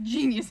 I was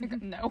genius.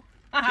 No.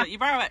 So you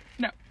borrow it.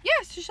 No.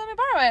 Yes, she let me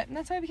borrow it. And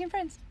that's how we became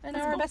friends. And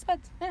now we're cool. best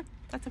buds. Yeah.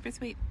 That's super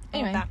sweet.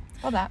 Anyway,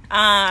 love that.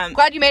 that.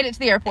 Glad you made it to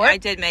the airport. I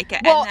did make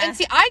it. Well, and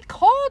see, I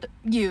called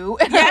you,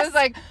 and I Yes. was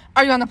like,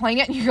 are you on the plane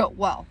yet? And you go,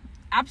 well,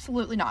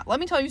 absolutely not. Let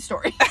me tell you a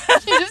story.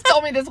 You just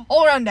told me this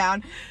whole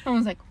rundown. And I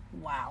was like,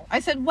 wow. I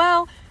said,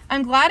 well,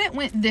 I'm glad it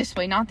went this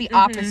way, not the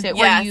opposite,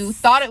 where Yes. you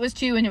thought it was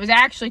 2 and it was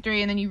actually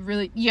 3, and then you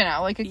really,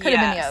 like, it could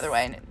have been the Yes. other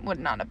way, and it would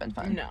not have been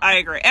fun. No. I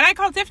agree. And I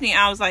called Tiffanee.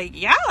 I was like,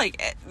 yeah, like,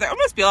 there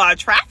must be a lot of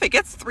traffic.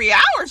 It's 3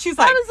 hours. She's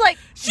like, I was like,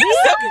 she was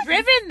so we've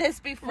driven this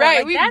before. Right,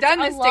 Like, we've that's done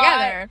a this lot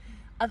together.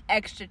 of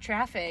extra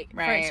traffic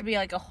for it to be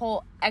like a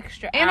whole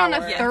extra and hour. on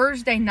a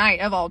Thursday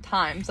night of all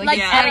times, like it's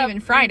yeah. not even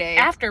Friday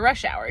after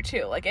rush hour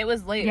too. Like it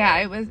was late. Yeah,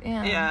 it was.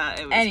 Yeah,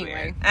 it was Anyway.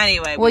 weird.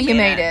 Anyway, Well, you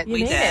made it. We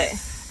You made did. it.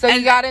 So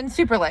you got in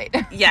super late.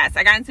 Yes,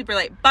 I got in super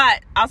late.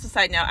 But also,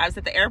 side note, I was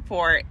at the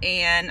airport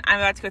and I'm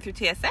about to go through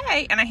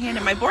TSA and I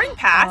handed my boarding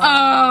pass.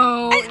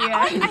 Oh, And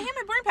I hand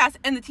my boarding pass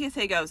and the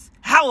TSA goes,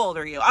 "How old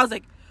are you?" I was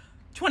like,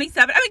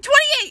 27. I mean,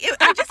 28.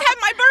 I just had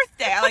my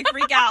birthday. I like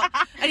freak out.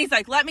 And he's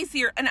like, "Let me see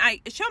your," and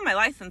I showed my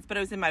license, but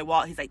it was in my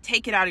wallet. He's like,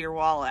 "Take it out of your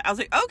wallet." I was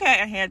like, "Okay."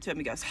 I handed it to him.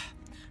 He goes,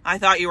 "I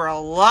thought you were a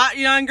lot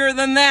younger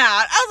than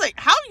that." I was like,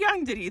 "How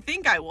young did you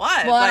think I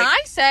was?" Well, like, and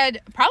I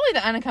said probably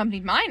the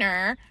unaccompanied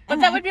minor. But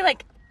that would be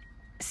like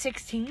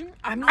 16.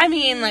 I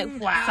mean, like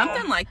wow,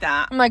 something like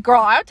that. I'm like,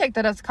 girl, I would take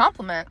that as a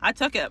compliment. I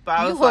took it, but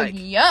I You was look like,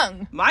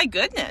 young. my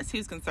goodness,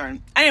 who's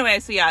concerned? Anyway,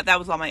 so yeah, that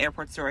was all my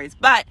airport stories.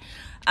 But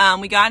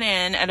we got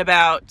in at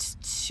about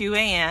 2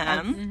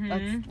 a.m.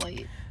 That's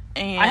late.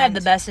 And I had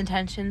the best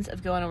intentions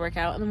of going to work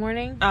out in the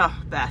morning. Oh,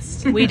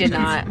 best. We did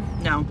not.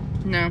 No.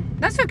 No,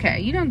 that's okay.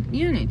 You don't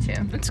need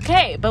to. It's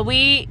okay, but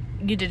you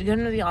did go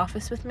into the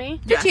office with me.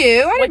 Did Yes.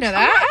 you? I Which- didn't know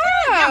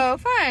that. Oh,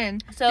 fun.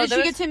 So did there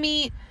you was- get to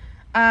meet?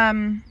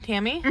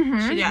 Tammy.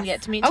 Mhm. She didn't Yes.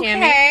 get to meet Tammy.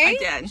 Okay.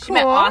 I did. She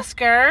met Cool.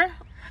 Oscar.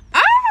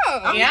 Oh.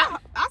 Oh, Yeah. yeah.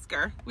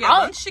 Oscar. We had Oh.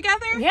 lunch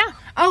together? Yeah.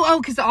 Oh,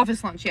 because the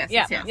office lunch. Yes.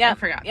 Yeah. Yes. Yeah. I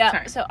forgot. Yeah.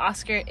 Sorry. So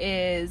Oscar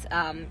is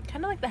kind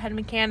of like the head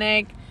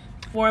mechanic,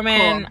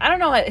 foreman. Cool. I don't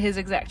know what his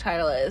exact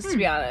title is, to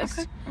be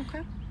honest.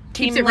 Okay.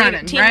 Team Keeps it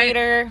running, team right?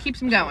 leader, Keeps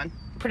them going.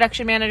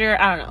 production manager.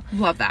 I don't know.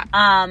 Love that.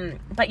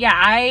 But yeah,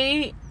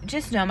 I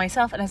just know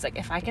myself, and I was like,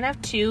 if I can have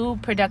 2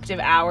 productive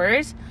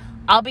hours,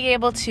 I'll be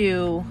able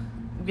to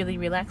really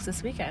relax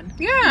this weekend.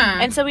 Yeah.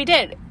 And so we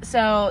did.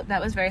 So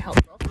that was very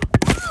helpful.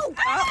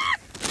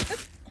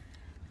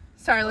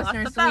 sorry, Lost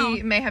listeners, the phone.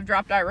 we may have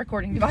dropped our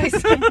recording device.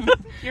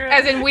 You're,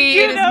 As in we,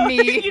 it is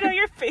me. You know,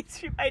 your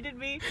face reminded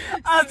me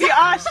of the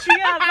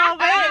Austria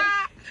moment.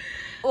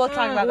 We'll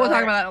talk about We'll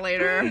that talk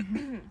later. about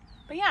that later.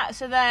 But yeah,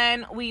 so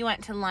then we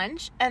went to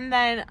lunch, and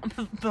then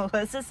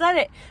Melissa said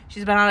it.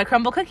 She's been on a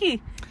crumble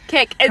cookie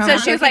kick. And Crumble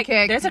so she was cookie like,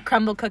 kick. there's a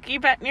crumble cookie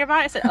nearby.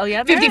 I said, oh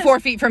yeah, there is. 54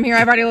 feet from here.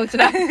 I've already looked it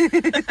up.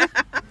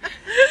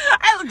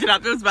 I looked it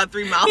up. It was about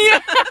 3 miles.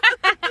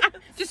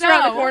 Just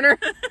around the corner.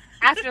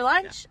 After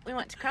lunch, we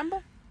went to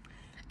Crumble.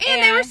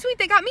 And they were sweet.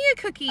 They got me a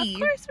cookie. Of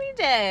course we It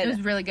did.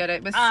 was really good.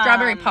 It was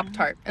strawberry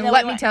Pop-Tart. And then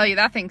let we me went- tell you,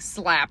 that thing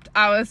slapped.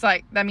 I was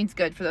like, that means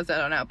good for those that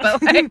don't know. But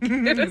like,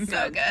 it was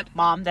so good.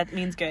 Mom, that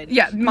means good.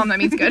 Yeah, Mom, that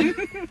means good.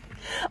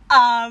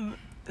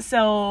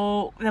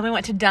 So then we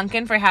went to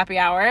Dunkin' for happy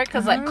hour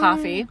because like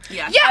coffee.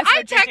 Yeah. Yeah, I I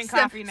started drinking text them.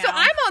 coffee now. So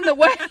I'm on the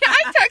way.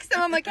 I text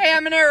them. I'm like, hey,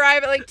 I'm going to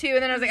arrive at like 2.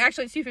 And then I was like,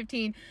 actually, it's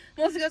 2:15.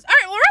 Melissa goes, all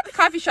right, well, we're at the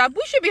coffee shop.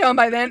 We should be home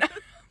by then. I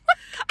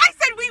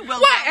said we will.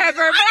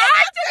 Whatever. But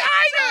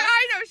I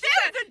know. She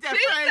There's a said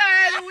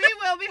difference. we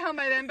will be home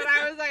by then. But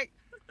I was like,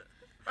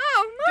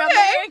 oh, Double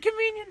okay.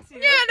 inconvenience. Yeah,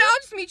 no, I'll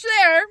just meet you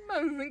there.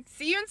 I'm like,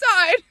 see you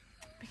inside.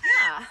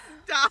 Yeah.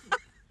 Stop.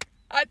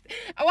 I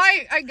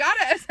got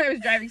it as I was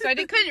driving, so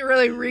couldn't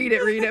really read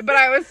it. But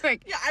I was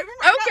like, Yeah, I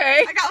remember.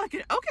 Okay. I got like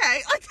an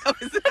okay. Like that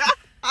was.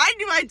 I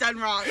knew I'd done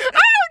wrong. oh no,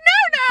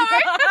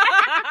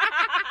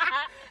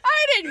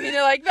 I didn't mean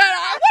it like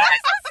that. What am I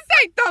supposed to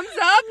say? Thumbs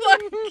up.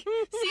 Like,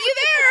 see you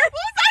there. What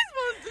was I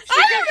supposed to I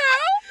say? don't know.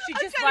 She I'm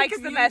just trying to likes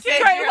the communicate.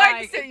 message. Right, You're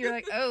like, like, you're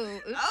like, oh,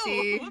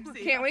 oopsie.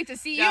 whoopsie. Can't wait to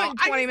see No, you in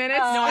I 20 just- minutes.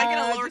 No, I get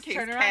a just lowercase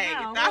turn K.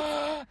 around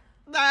now.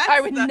 That's I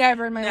would the-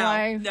 never in my no,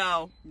 life.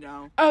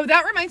 No. Oh,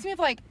 that reminds me of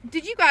like,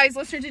 did you guys,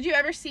 listeners, did you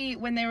ever see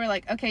when they were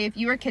like, okay, if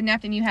you were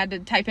kidnapped and you had to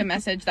type a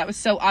message that was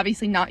so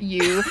obviously not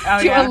you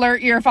to yeah.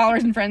 alert your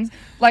followers and friends,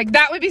 like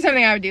that would be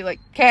something I would do, like,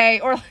 okay,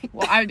 or like,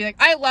 well, I would be like,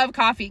 I love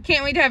coffee,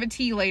 can't wait to have a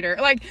tea later,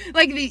 like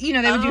the, you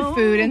know, they would do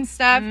food and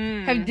stuff.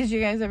 Did you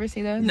guys ever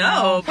see those?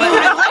 No, but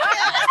I like it.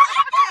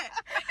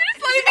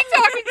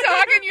 Let me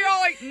talk, and you're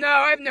all like, no,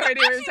 I have no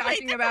idea what you're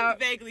talking That about.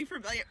 sounds vaguely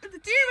familiar. The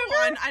tea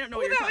one, I don't know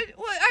what you're talking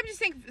Well, I'm just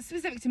saying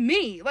specific to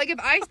me. Like, if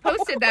I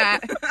posted that,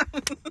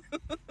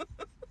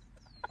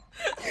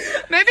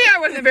 maybe I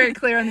wasn't very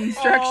clear on the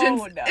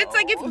instructions. Oh, no. It's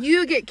like if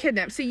you get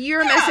kidnapped, so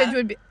your message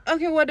would be,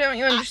 okay, what don't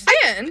you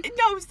understand?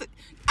 No,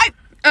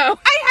 Oh.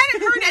 I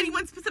hadn't heard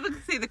anyone specifically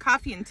say the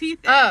coffee and tea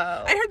thing.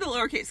 Oh. I heard the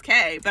lowercase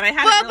K, but I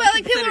hadn't Well, really but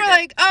like people considered were it.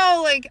 like,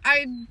 oh, like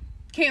I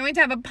can't wait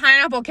to have a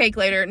pineapple cake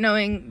later,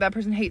 knowing that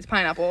person hates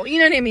pineapple. You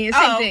know what I mean?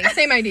 Same thing,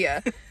 same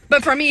idea.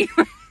 But for me, all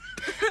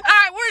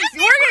right,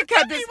 we're gonna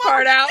cut this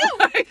part out.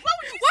 No, Like,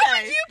 what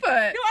would you put? No,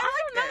 I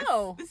like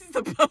know. This is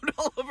the boat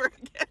all over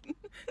again.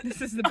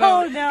 This is the boat.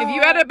 Oh, no. If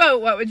you had a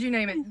boat, what would you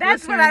name it?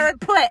 That's what I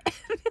would put.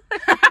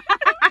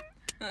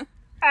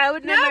 I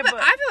would No, name my but book.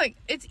 I feel like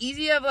it's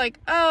easy of like,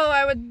 oh,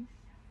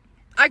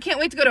 I can't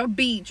wait to go to a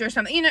beach or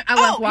something. You know, I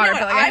love water, you know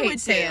but what like I would hate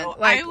sand. do?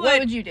 Like, what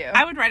would you do?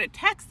 I would write a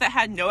text that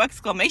had no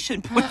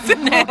exclamation points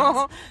in it.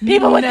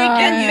 People would be No.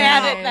 getting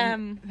mad at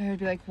them. They would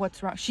be like,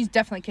 what's wrong? She's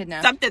definitely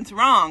kidnapped. Something's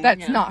wrong.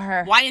 That's not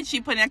her. Why didn't she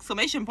put an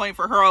exclamation point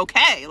for her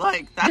okay?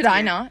 Like, that's Did I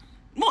weird. not?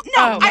 Well, no.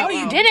 Oh, I No, no.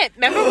 you didn't.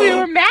 Remember, we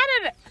were mad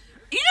at it.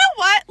 You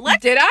know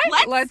what? Did I?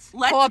 Let's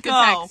pull up go.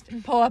 the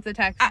text. Pull up the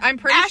text. I'm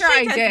pretty sure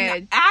I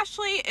did.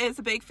 Ashley is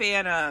a big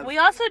fan of. We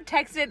also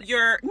texted.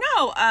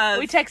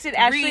 We texted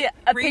Ashley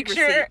a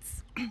picture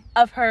receipts.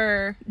 of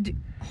her.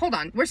 Hold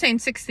on. We're saying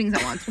 6 things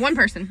at once. One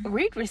person.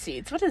 Read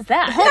receipts. What is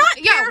that?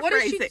 What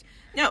is she?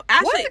 No,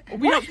 Ashley,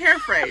 we don't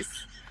paraphrase.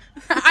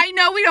 I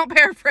know we don't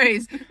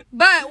paraphrase,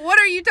 but what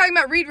are you talking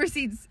about? Read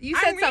receipts. You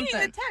said something. I'm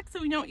reading the text,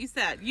 so we know what you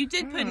said. You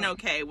did put an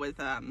okay with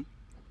an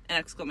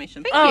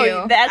exclamation. Thank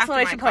you. The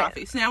exclamation point.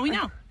 Coffee. So now we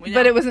know.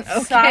 But it was an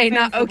okay, Softens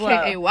not the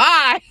okay. blow.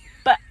 Why?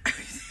 But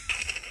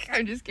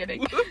I'm just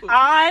kidding.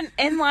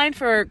 in line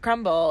for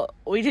Crumble,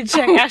 we did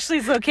check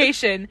Ashley's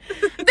location. They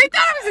thought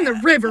I was in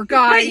the river,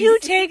 guys. But you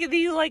take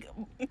the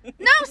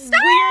no,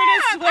 stop.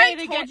 weirdest way I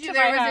to told get you to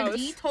there my was house. a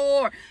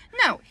detour.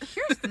 No,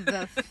 here's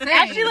the thing.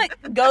 Ashley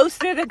goes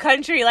through the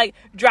country,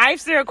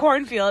 drives through a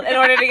cornfield in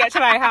order to get to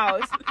my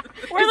house.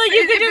 Where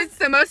you could if it's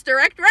the most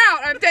direct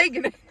route, I'm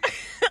taking it.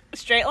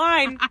 straight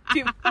line,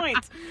 2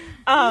 points.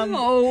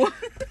 No.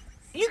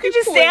 You could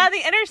just stay on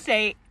the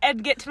interstate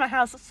and get to my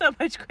house so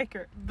much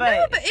quicker.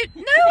 But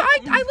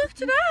I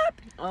looked it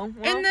up. Oh,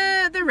 well.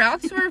 And the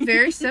routes were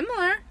very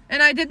similar.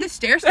 And I did the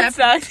stair step.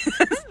 That's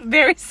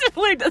very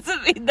similar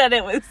doesn't mean that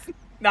it was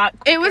not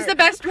quicker. It was the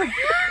best route.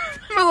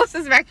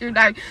 Melissa's back here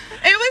dying.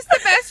 It was the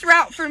best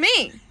route for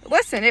me.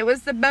 Listen, it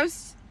was the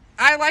most.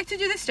 I like to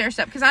do the stair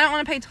step because I don't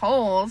want to pay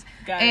tolls.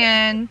 Got it.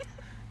 And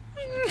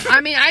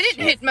I mean, I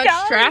didn't hit much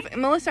traffic.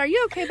 Melissa, are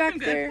you okay back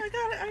there? I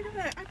got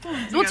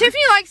it. Well,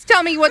 Tiffany likes to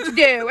tell me what to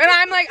do, and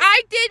I'm like,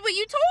 I did what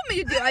you told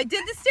me to do. I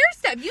did the stair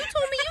step. You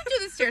told me you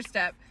do the stair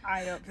step.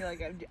 I don't feel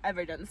like I've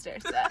ever done the stair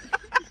step.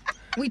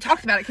 We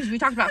talked about it because we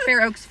talked about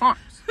Fair Oaks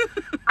Farms.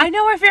 I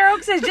know where Fair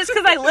Oaks is just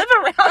because I live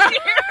around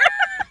here.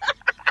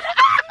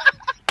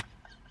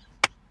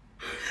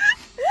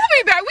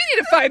 We'll be back. We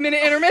need a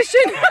 5-minute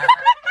intermission.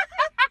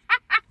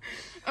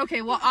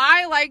 Okay, well,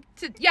 I like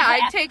to. Yeah,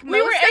 I take most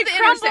we were of in the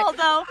Crumble, interstate.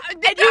 though,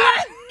 and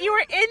you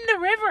were in the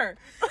river.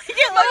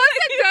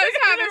 Melissa does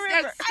have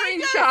a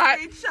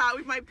screenshot.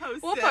 We might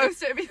post We'll it.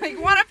 post it. Be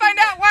like, want to find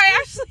out why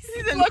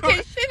Ashley's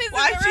location is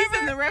Why in the she's river?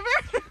 in the river?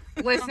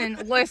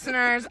 Listen,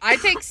 listeners, I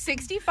take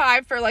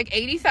 65 for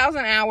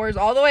 80,000 hours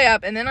all the way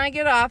up, and then I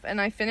get off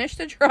and I finish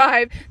the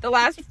drive. The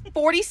last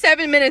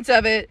 47 minutes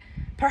of it,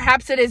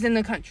 perhaps it is in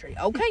the country.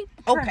 Okay.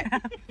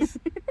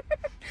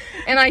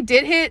 And I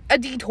did hit a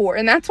detour,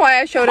 and that's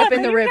why I showed up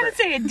in the river. You were going to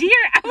say a deer.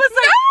 I was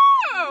like,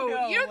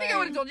 no! You don't think I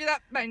would have told you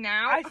that by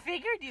now? I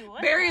figured you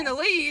would. Burying the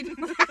lead.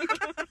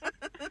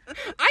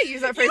 I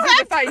use that phrase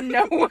if I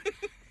know one.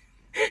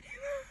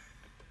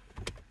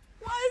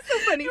 Why is it so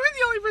funny? You're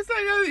the only person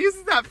I know that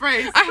uses that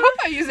phrase. I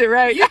hope I use it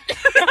right. You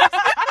use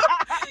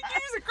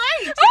it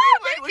great.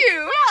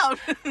 Oh,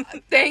 thank you.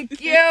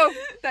 Thank you.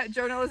 That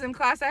journalism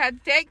class I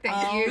had to take.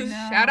 Thank you.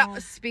 No. Shout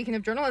out. Speaking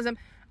of journalism,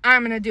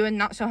 I'm going to do a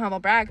not so humble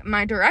brag.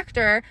 My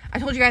director, I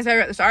told you guys I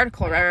wrote this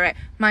article, right.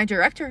 My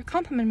director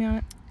complimented me on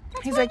it.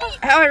 He's like,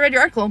 how I read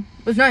your article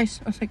was nice.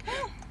 I was like,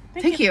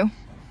 thank you.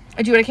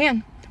 I do what I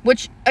can.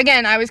 Which,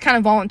 again, I was kind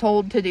of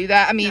voluntold to do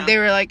that. I mean, They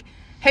were like,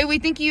 hey, we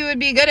think you would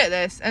be good at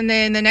this. And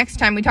then the next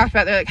time we talked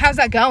about it, they're like, how's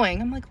that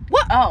going? I'm like,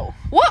 what? Oh.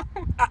 What?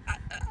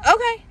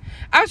 Okay.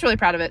 I was really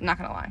proud of it, not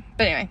going to lie.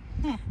 But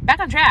anyway. Back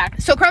on track.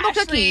 So, Crumble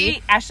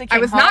Cookie. Ashley came I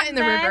was home not in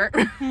the then,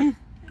 river.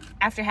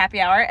 After happy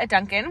hour at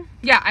Dunkin'.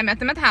 Yeah, I met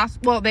them at the house.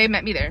 Well, they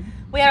met me there.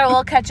 We had a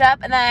little catch up,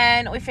 and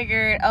then we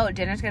figured,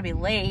 dinner's going to be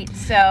late.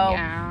 So,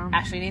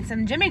 Ashley needs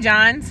some Jimmy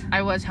John's.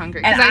 I was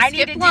hungry. And I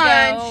needed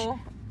lunch. to go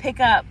pick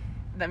up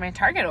my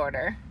Target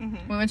order.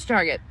 Mm-hmm. We went to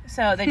Target.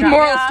 So they dropped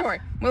Moral me off. story.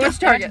 We went to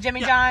Target. Went to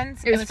Jimmy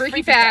John's. It was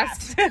freaky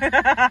fast.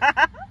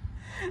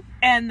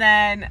 And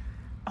then,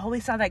 we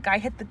saw that guy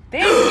hit the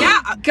thing.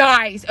 Yeah,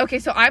 guys. Okay,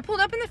 so I pulled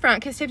up in the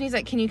front because Tiffany's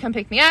like, can you come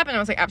pick me up? And I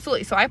was like,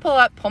 absolutely. So I pull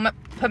up,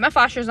 put my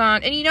flashers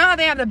on. And you know how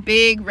they have the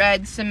big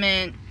red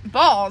cement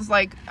balls?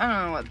 Like, I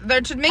don't know what.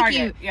 They're to make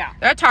Target, yeah.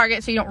 They're at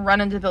Target so you don't run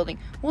into the building.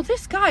 Well,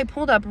 this guy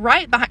pulled up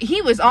right behind.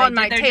 He was on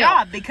my tail.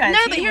 Job because no,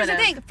 but here's the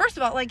thing. First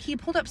of all, he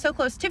pulled up so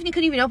close. Tiffany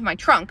couldn't even open my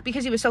trunk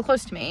because he was so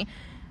close to me.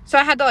 So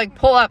I had to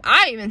pull up.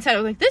 I even said, I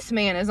was like, this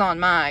man is on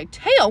my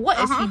tail. What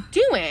is he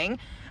doing?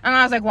 And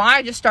I was like, well,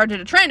 I just started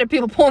a trend of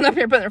people pulling up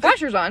here putting their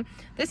flashers on.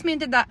 This man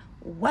did that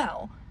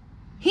well.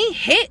 He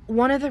hit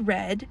one of the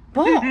red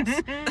balls.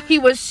 He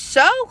was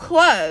so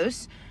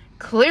close,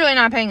 clearly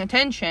not paying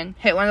attention,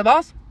 hit one of the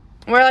balls.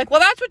 We're like, well,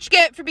 that's what you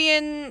get for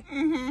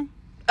being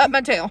up my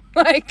tail.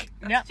 That's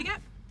what you get.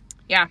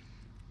 Yeah.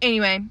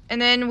 Anyway,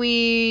 and then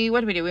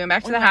what did we do? We went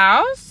back to the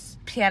house.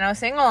 Piano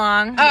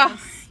sing-along.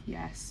 Oh,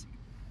 yes.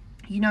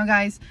 You know,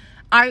 guys,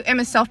 I am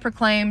a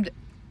self-proclaimed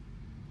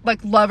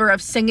lover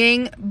of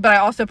singing, but I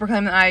also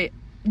proclaim that I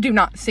do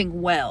not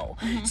sing well.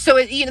 So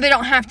they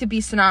don't have to be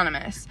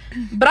synonymous.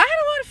 But I had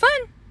a lot of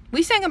fun.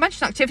 We sang a bunch of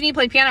songs. Tiffany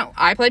played piano.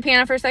 I played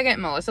piano for a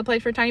second. Melissa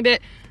played for a tiny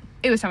bit.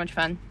 It was so much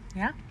fun.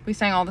 Yeah. We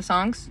sang all the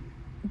songs.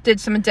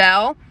 Did some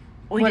Adele.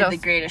 We did The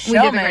Greatest We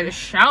Showman. did The Greatest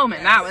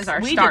Showman. That was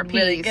our star piece. We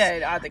did really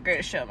good on The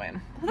Greatest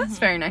Showman. Well, that's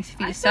very nice of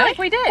you to say. I feel like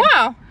we did.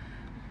 Wow.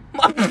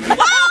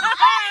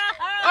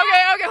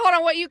 Okay, hold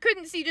on. what you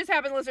couldn't see just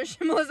happened, listeners.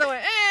 Melissa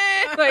went,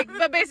 like,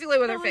 but basically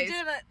with her face.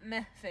 Legitimate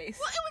meh face.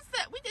 Well, it was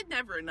that we did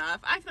never enough.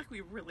 I feel like we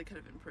really could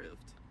have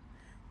improved.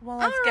 Well,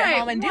 let's get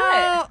home and do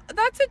it.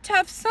 That's a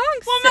tough song.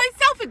 Well,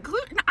 myself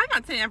included. I'm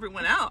not saying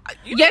everyone else.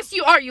 Yes,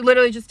 you are. You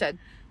literally just did.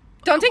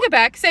 Don't take it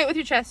back. Say it with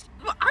your chest.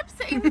 Well, I'm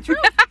saying the truth.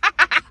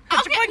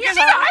 I'm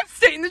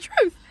saying the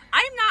truth.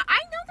 I know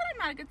that I'm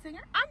not a good singer.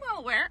 I'm well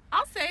aware.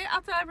 I'll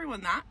tell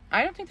everyone that.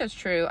 I don't think that's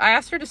true. I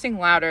asked her to sing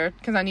louder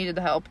because I needed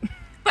the help.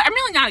 But I'm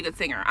really not a good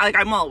singer.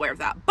 I'm well aware of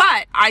that.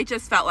 But I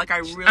just felt like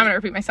I'm going to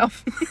repeat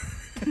myself.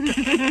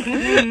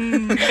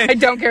 I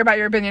don't care about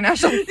your opinion,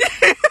 Ashley.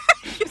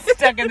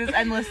 Stuck in this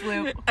endless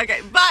loop.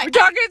 Okay, but we're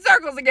talking in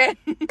circles again.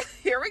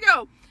 Here we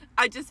go.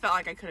 I just felt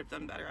like I could have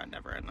done better on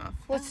Never Enough.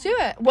 Let's do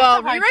it.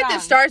 Well, Rewrite the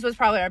Stars was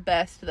probably our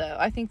best, though.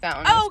 I think that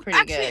one was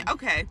pretty good.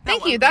 Okay.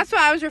 Thank you. That's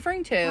what I was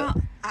referring to.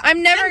 Well,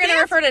 I'm never going to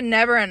refer to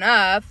Never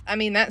Enough. I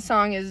mean, that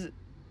song is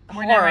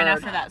We're never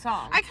enough for that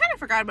song. I kind of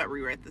forgot about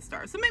Rewrite the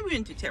Stars, so maybe we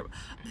didn't do terrible.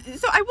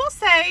 So I will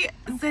say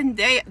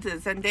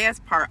Zendaya's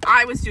part.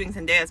 I was doing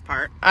Zendaya's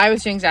part. I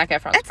was doing Zac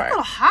Efron's part. It's a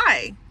little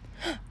high.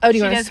 Oh, do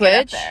you want to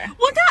switch?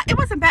 Well, it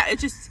wasn't bad. It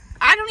just,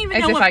 I don't even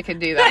know. As if I could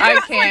do that. I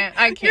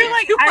can't. You're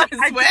like, you want to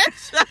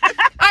switch?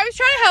 I was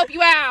trying to help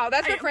you out.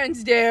 That's what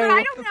friends do. But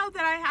I don't know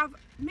that I have,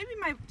 maybe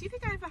do you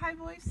think I have a high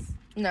voice?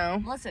 No.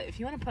 Melissa, if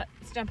you want to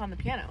jump on the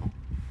piano,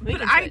 we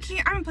can I switch.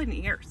 can't, I haven't played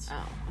in years.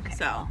 Oh, okay.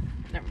 So. Well,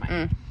 never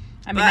mind.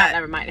 I mean,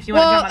 never mind. If you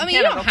want to jump on the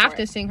you piano, don't have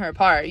to sing her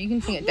part. You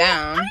can sing it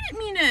down. I didn't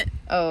mean it.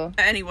 Oh.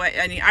 Anyway,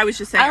 I was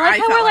just saying. I like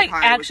how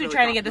we're actually really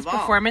trying to get this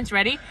performance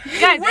ready.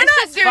 Guys, we're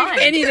not doing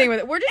anything with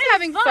it. We're just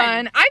having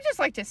fun. I just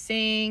like to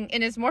sing,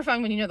 and it's more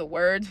fun when you know the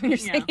words when you're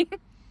singing.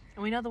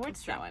 And we know the words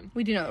to that one.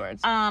 We do know the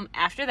words.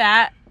 After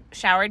that,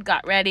 showered,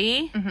 got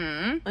ready.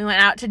 Mm-hmm. We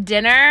went out to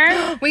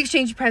dinner. We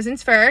exchanged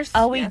presents first.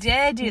 Oh, we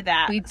did do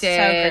that. We did.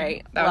 So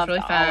great. That was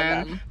really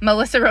fun.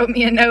 Melissa wrote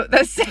me a note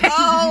that said,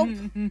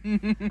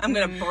 I'm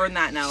going to burn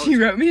that note. She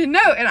wrote me a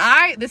note,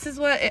 and this is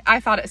what I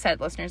thought it said,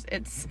 listeners.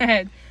 It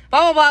said,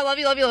 blah, blah, blah, love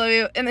you, love you, love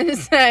you. And then it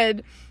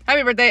said,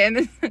 happy birthday.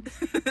 And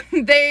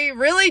then they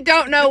really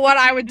don't know what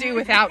I would do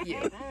without you.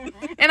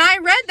 And I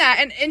read that,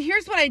 and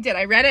here's what I did.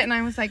 I read it, and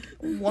I was like,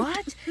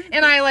 what?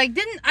 And I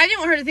didn't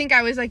want her to think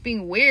I was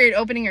being weird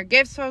opening her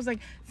gifts. So I was like,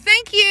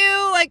 thank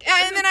you.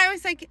 And then I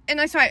was like,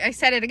 so I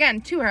said it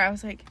again to her. I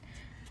was like,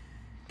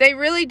 they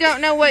really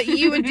don't know what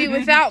you would do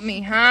without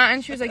me, huh?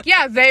 And she was like,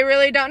 yeah, they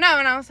really don't know.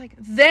 And I was like,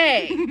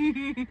 they.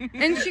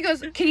 And she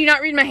goes, can you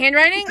not read my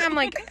handwriting? I'm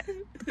like,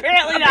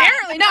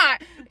 apparently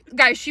not.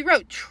 Guys, she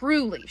wrote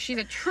truly. She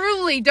said,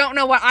 truly don't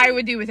know what I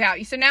would do without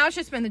you. So now it's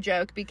just been the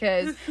joke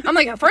because I'm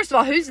like, first of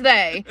all, who's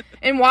they?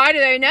 And why do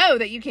they know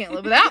that you can't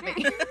live without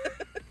me?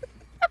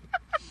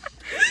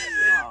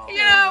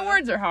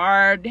 Words are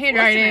hard.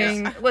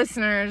 Handwriting,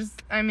 listeners.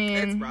 I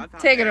mean,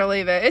 take it or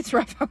leave it. It's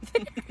rough out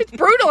there. It's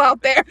brutal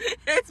out there.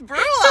 It's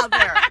brutal out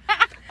there.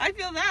 I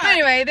feel that.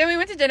 Anyway, then we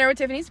went to dinner with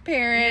Tiffanee's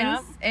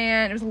parents,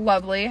 and it was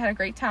lovely. Had a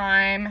great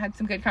time. Had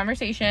some good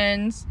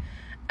conversations.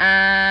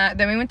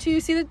 Then we went to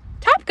see the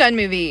Top Gun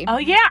movie. Oh,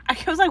 yeah. I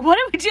was like, what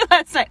did we do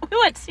last night? We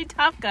went to see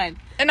Top Gun.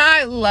 And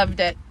I loved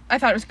it. I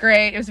thought it was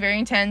great. It was very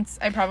intense.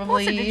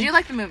 Melissa, did you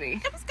like the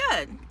movie? It was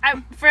good.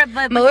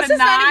 Melissa's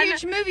not a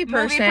huge movie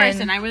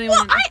person. I really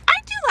I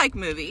do like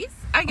movies.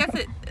 I guess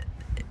it...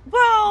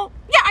 Well,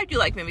 yeah, I do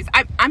like movies.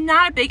 I'm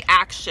not a big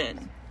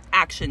action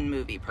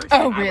movie person.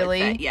 Oh,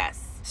 really? I would say.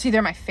 Yes. See,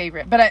 they're my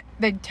favorite. But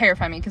they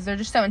terrify me because they're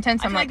just so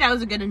intense. I feel like that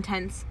was a good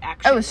intense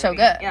action It was so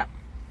good. Yeah.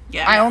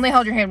 I only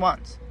held your hand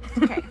once.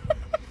 Okay.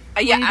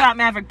 You thought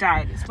Maverick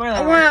died.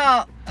 Spoiler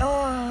alert.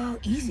 Well,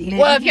 easy. Maybe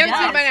well, if you he haven't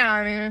seen it does. by now,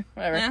 I mean,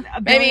 whatever. Yeah.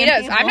 Maybe he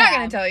does. People I'm not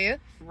going have. to tell you.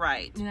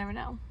 Right. You never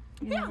know.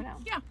 You never know.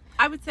 Yeah.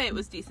 I would say it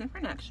was decent for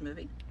an action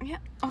movie. Yeah.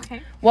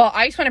 Okay. Well,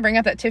 I just want to bring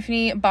up that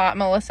Tiffanee bought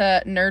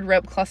Melissa nerd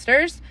rope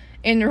clusters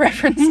in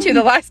reference to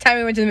the last time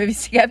we went to the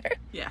movies together.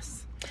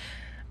 Yes.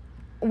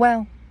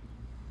 Well,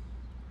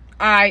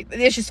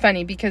 it's just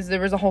funny because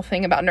there was a whole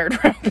thing about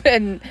nerd rope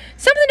and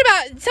something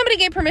about somebody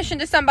gave permission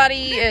to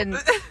somebody and...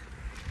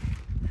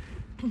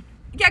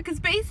 Yeah, because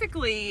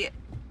basically...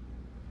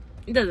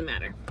 It doesn't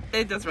matter.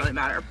 It doesn't really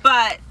matter.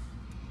 But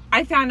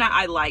I found out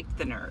I liked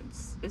the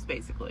nerds, is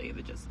basically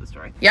the gist of the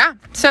story. Yeah.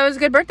 So it was a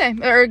good birthday,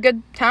 or a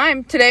good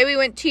time. Today we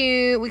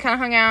kind of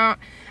hung out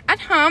at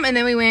home, and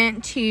then we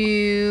went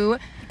to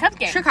Cubs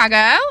game.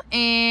 Chicago,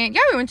 and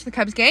we went to the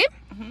Cubs game.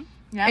 Mm-hmm.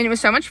 Yep. And it was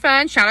so much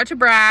fun. Shout out to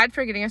Brad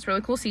for getting us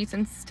really cool seats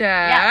and stuff.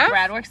 Yeah,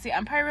 Brad works the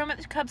umpire room at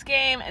the Cubs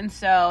game, and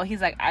so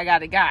he's like, I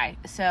got a guy.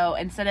 So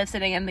instead of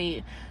sitting in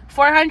the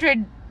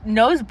 400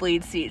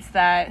 nosebleed seats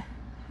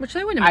which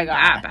they wouldn't have been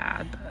that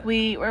bad. But...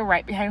 we were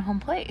right behind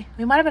home plate.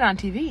 We might have been on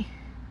TV.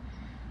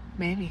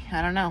 Maybe.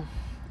 I don't know.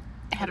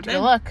 Have to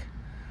go look.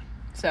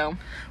 So.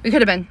 We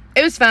could have been.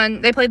 It was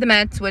fun. They played the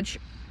Mets, which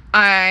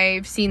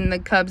I've seen the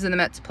Cubs and the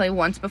Mets play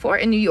once before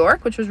in New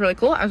York, which was really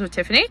cool. I was with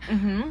Tiffanee.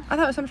 Mm-hmm. I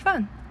thought it was so much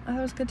fun. I thought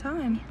it was a good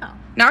time. Yeah.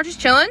 Now we're just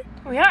chilling.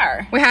 We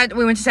are. We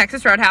went to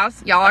Texas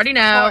Roadhouse. Y'all already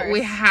know.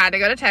 We had to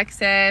go to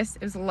Texas.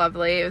 It was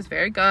lovely. It was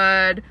very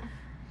good.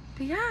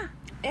 But yeah.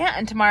 Yeah,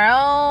 and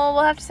tomorrow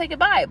we'll have to say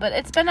goodbye. But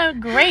it's been a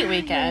great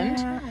weekend.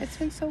 Yeah, it's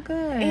been so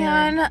good.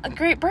 And a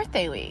great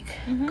birthday week.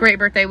 Mm-hmm. Great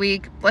birthday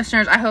week.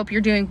 Listeners, I hope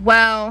you're doing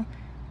well.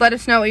 Let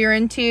us know what you're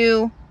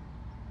into.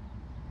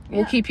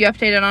 We'll keep you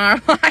updated on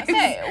our lives.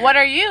 Okay, what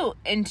are you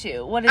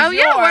into? What is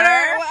your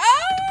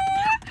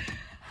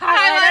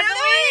highlight of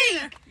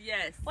the week?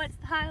 Yes. What's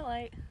the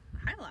highlight?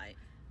 Highlight?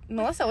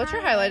 Melissa, what's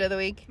your highlight of the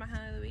week? My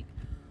highlight of the week?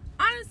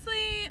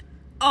 Honestly,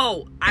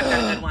 I've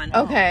got a good one.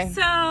 Okay.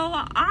 So,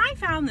 I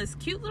found this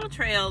cute little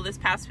trail this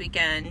past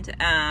weekend. Is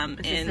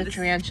this the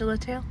tarantula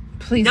tail?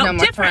 Please, no, no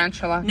more different.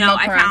 tarantula. No,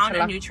 I tarantula. found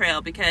a new trail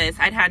because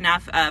I'd had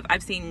enough of.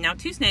 I've seen now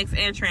 2 snakes and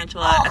a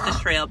tarantula at this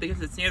trail because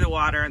it's near the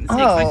water and the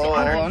snakes like the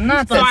water. Oh,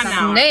 not So the I'm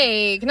out.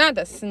 snake. Not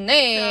the So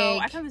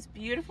snake. I found this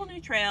beautiful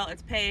new trail.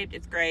 It's paved.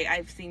 It's great.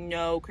 I've seen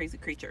no crazy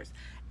creatures.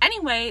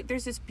 Anyway,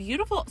 there's this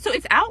beautiful. So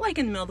it's out like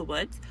in the middle of the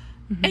woods,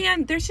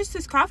 and there's just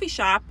this coffee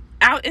shop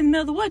out in the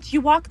middle of the woods.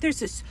 You walk. There's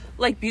this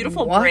like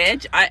beautiful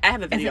bridge. I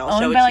have a video. I'll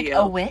show it to you.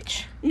 A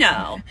witch?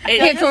 No.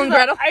 Hansel and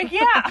Gretel?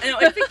 Yeah. No,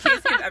 it's the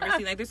cutest thing I've ever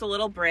seen. Like, there's a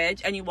little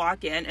bridge, and you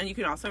walk in, and you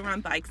can also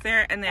run bikes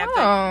there, and they have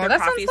their that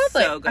coffee sounds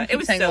lovely. so good. It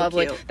was so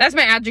lovely. cute. That's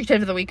my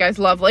adjective of the week, guys.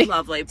 Lovely.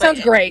 Lovely. But Sounds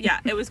great. Yeah,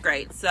 it was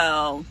great.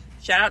 So,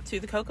 shout out to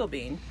the cocoa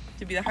bean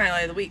to be the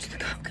highlight of the week.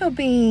 Cocoa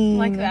bean.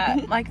 Like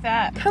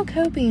that.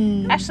 Cocoa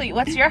bean. Ashley,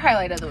 what's your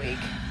highlight of the week?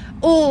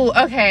 Oh,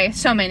 okay.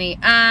 So many.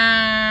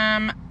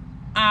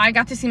 I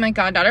got to see my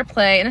goddaughter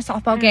play in a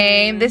softball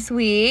game this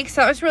week.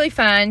 So it was really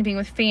fun being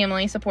with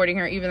family, supporting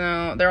her, even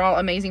though they're all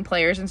amazing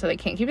players and so they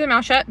can't keep their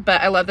mouth shut.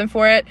 But I love them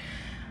for it.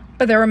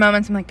 But there were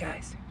moments I'm like,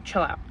 guys,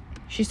 chill out.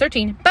 She's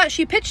 13, but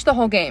she pitched the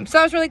whole game. So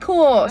that was really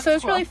cool. So it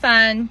was really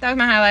fun. That was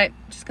my highlight.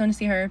 Just going to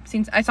see her.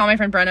 I saw my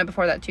friend Brenna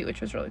before that too, which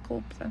was really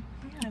cool. So,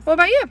 What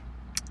about you?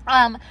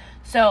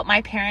 So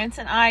my parents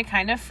and I,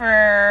 kind of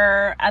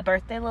for a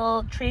birthday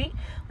little treat,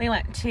 we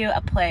went to a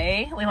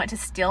play. We went to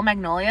Steel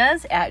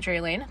Magnolias at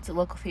Drury Lane. It's a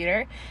local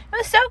theater. It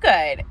was so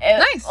good.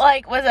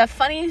 It was a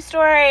funny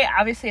story.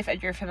 Obviously, if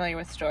you're familiar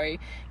with the story,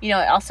 it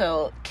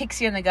also kicks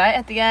you in the gut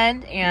at the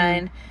end,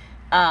 and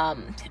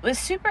it was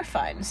super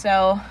fun.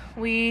 So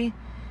we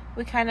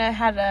kind of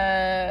had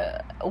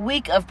a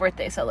week of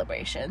birthday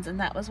celebrations, and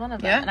that was one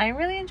of them. And I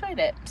really enjoyed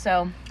it.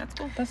 So That's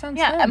cool. That sounds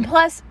fun. fun. And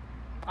plus,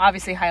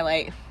 obviously,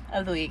 highlight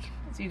of the week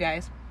is you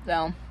guys.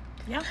 So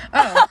Yeah.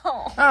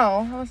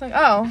 I was like,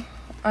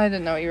 I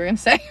didn't know what you were going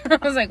to say. I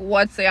was like,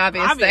 what's the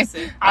obvious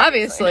thing?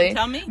 Obviously.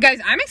 Tell me.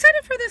 Guys, I'm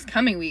excited for this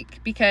coming week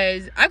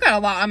because I've got a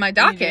lot on my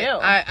docket. You do.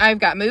 I've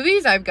got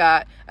movies, I've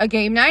got a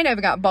game night,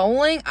 I've got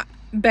bowling,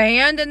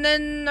 band, and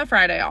then a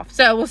Friday off.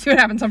 So we'll see what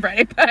happens on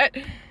Friday. But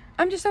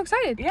I'm just so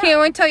excited. Yeah.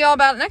 Can't wait to tell you all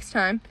about it next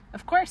time.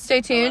 of course.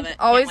 Stay tuned. Can't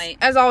Always, wait.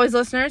 as always,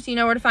 listeners, you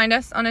know where to find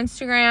us on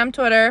Instagram,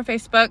 Twitter,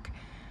 Facebook.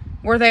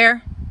 We're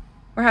there.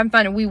 We're having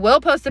fun. And we will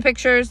post the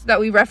pictures that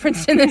we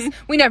referenced in this.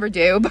 We never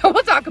do, but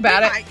we'll talk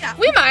about it.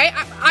 We might.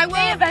 I will.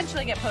 They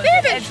eventually get posted.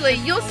 Eventually.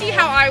 You'll see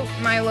how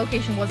my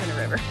location was in a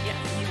river. Yeah,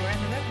 you were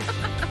in the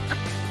river.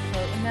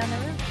 Floating down the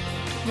river.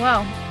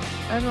 Well,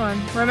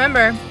 everyone,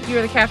 remember, you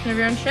are the captain of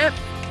your own ship.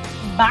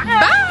 Bye.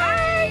 Bye.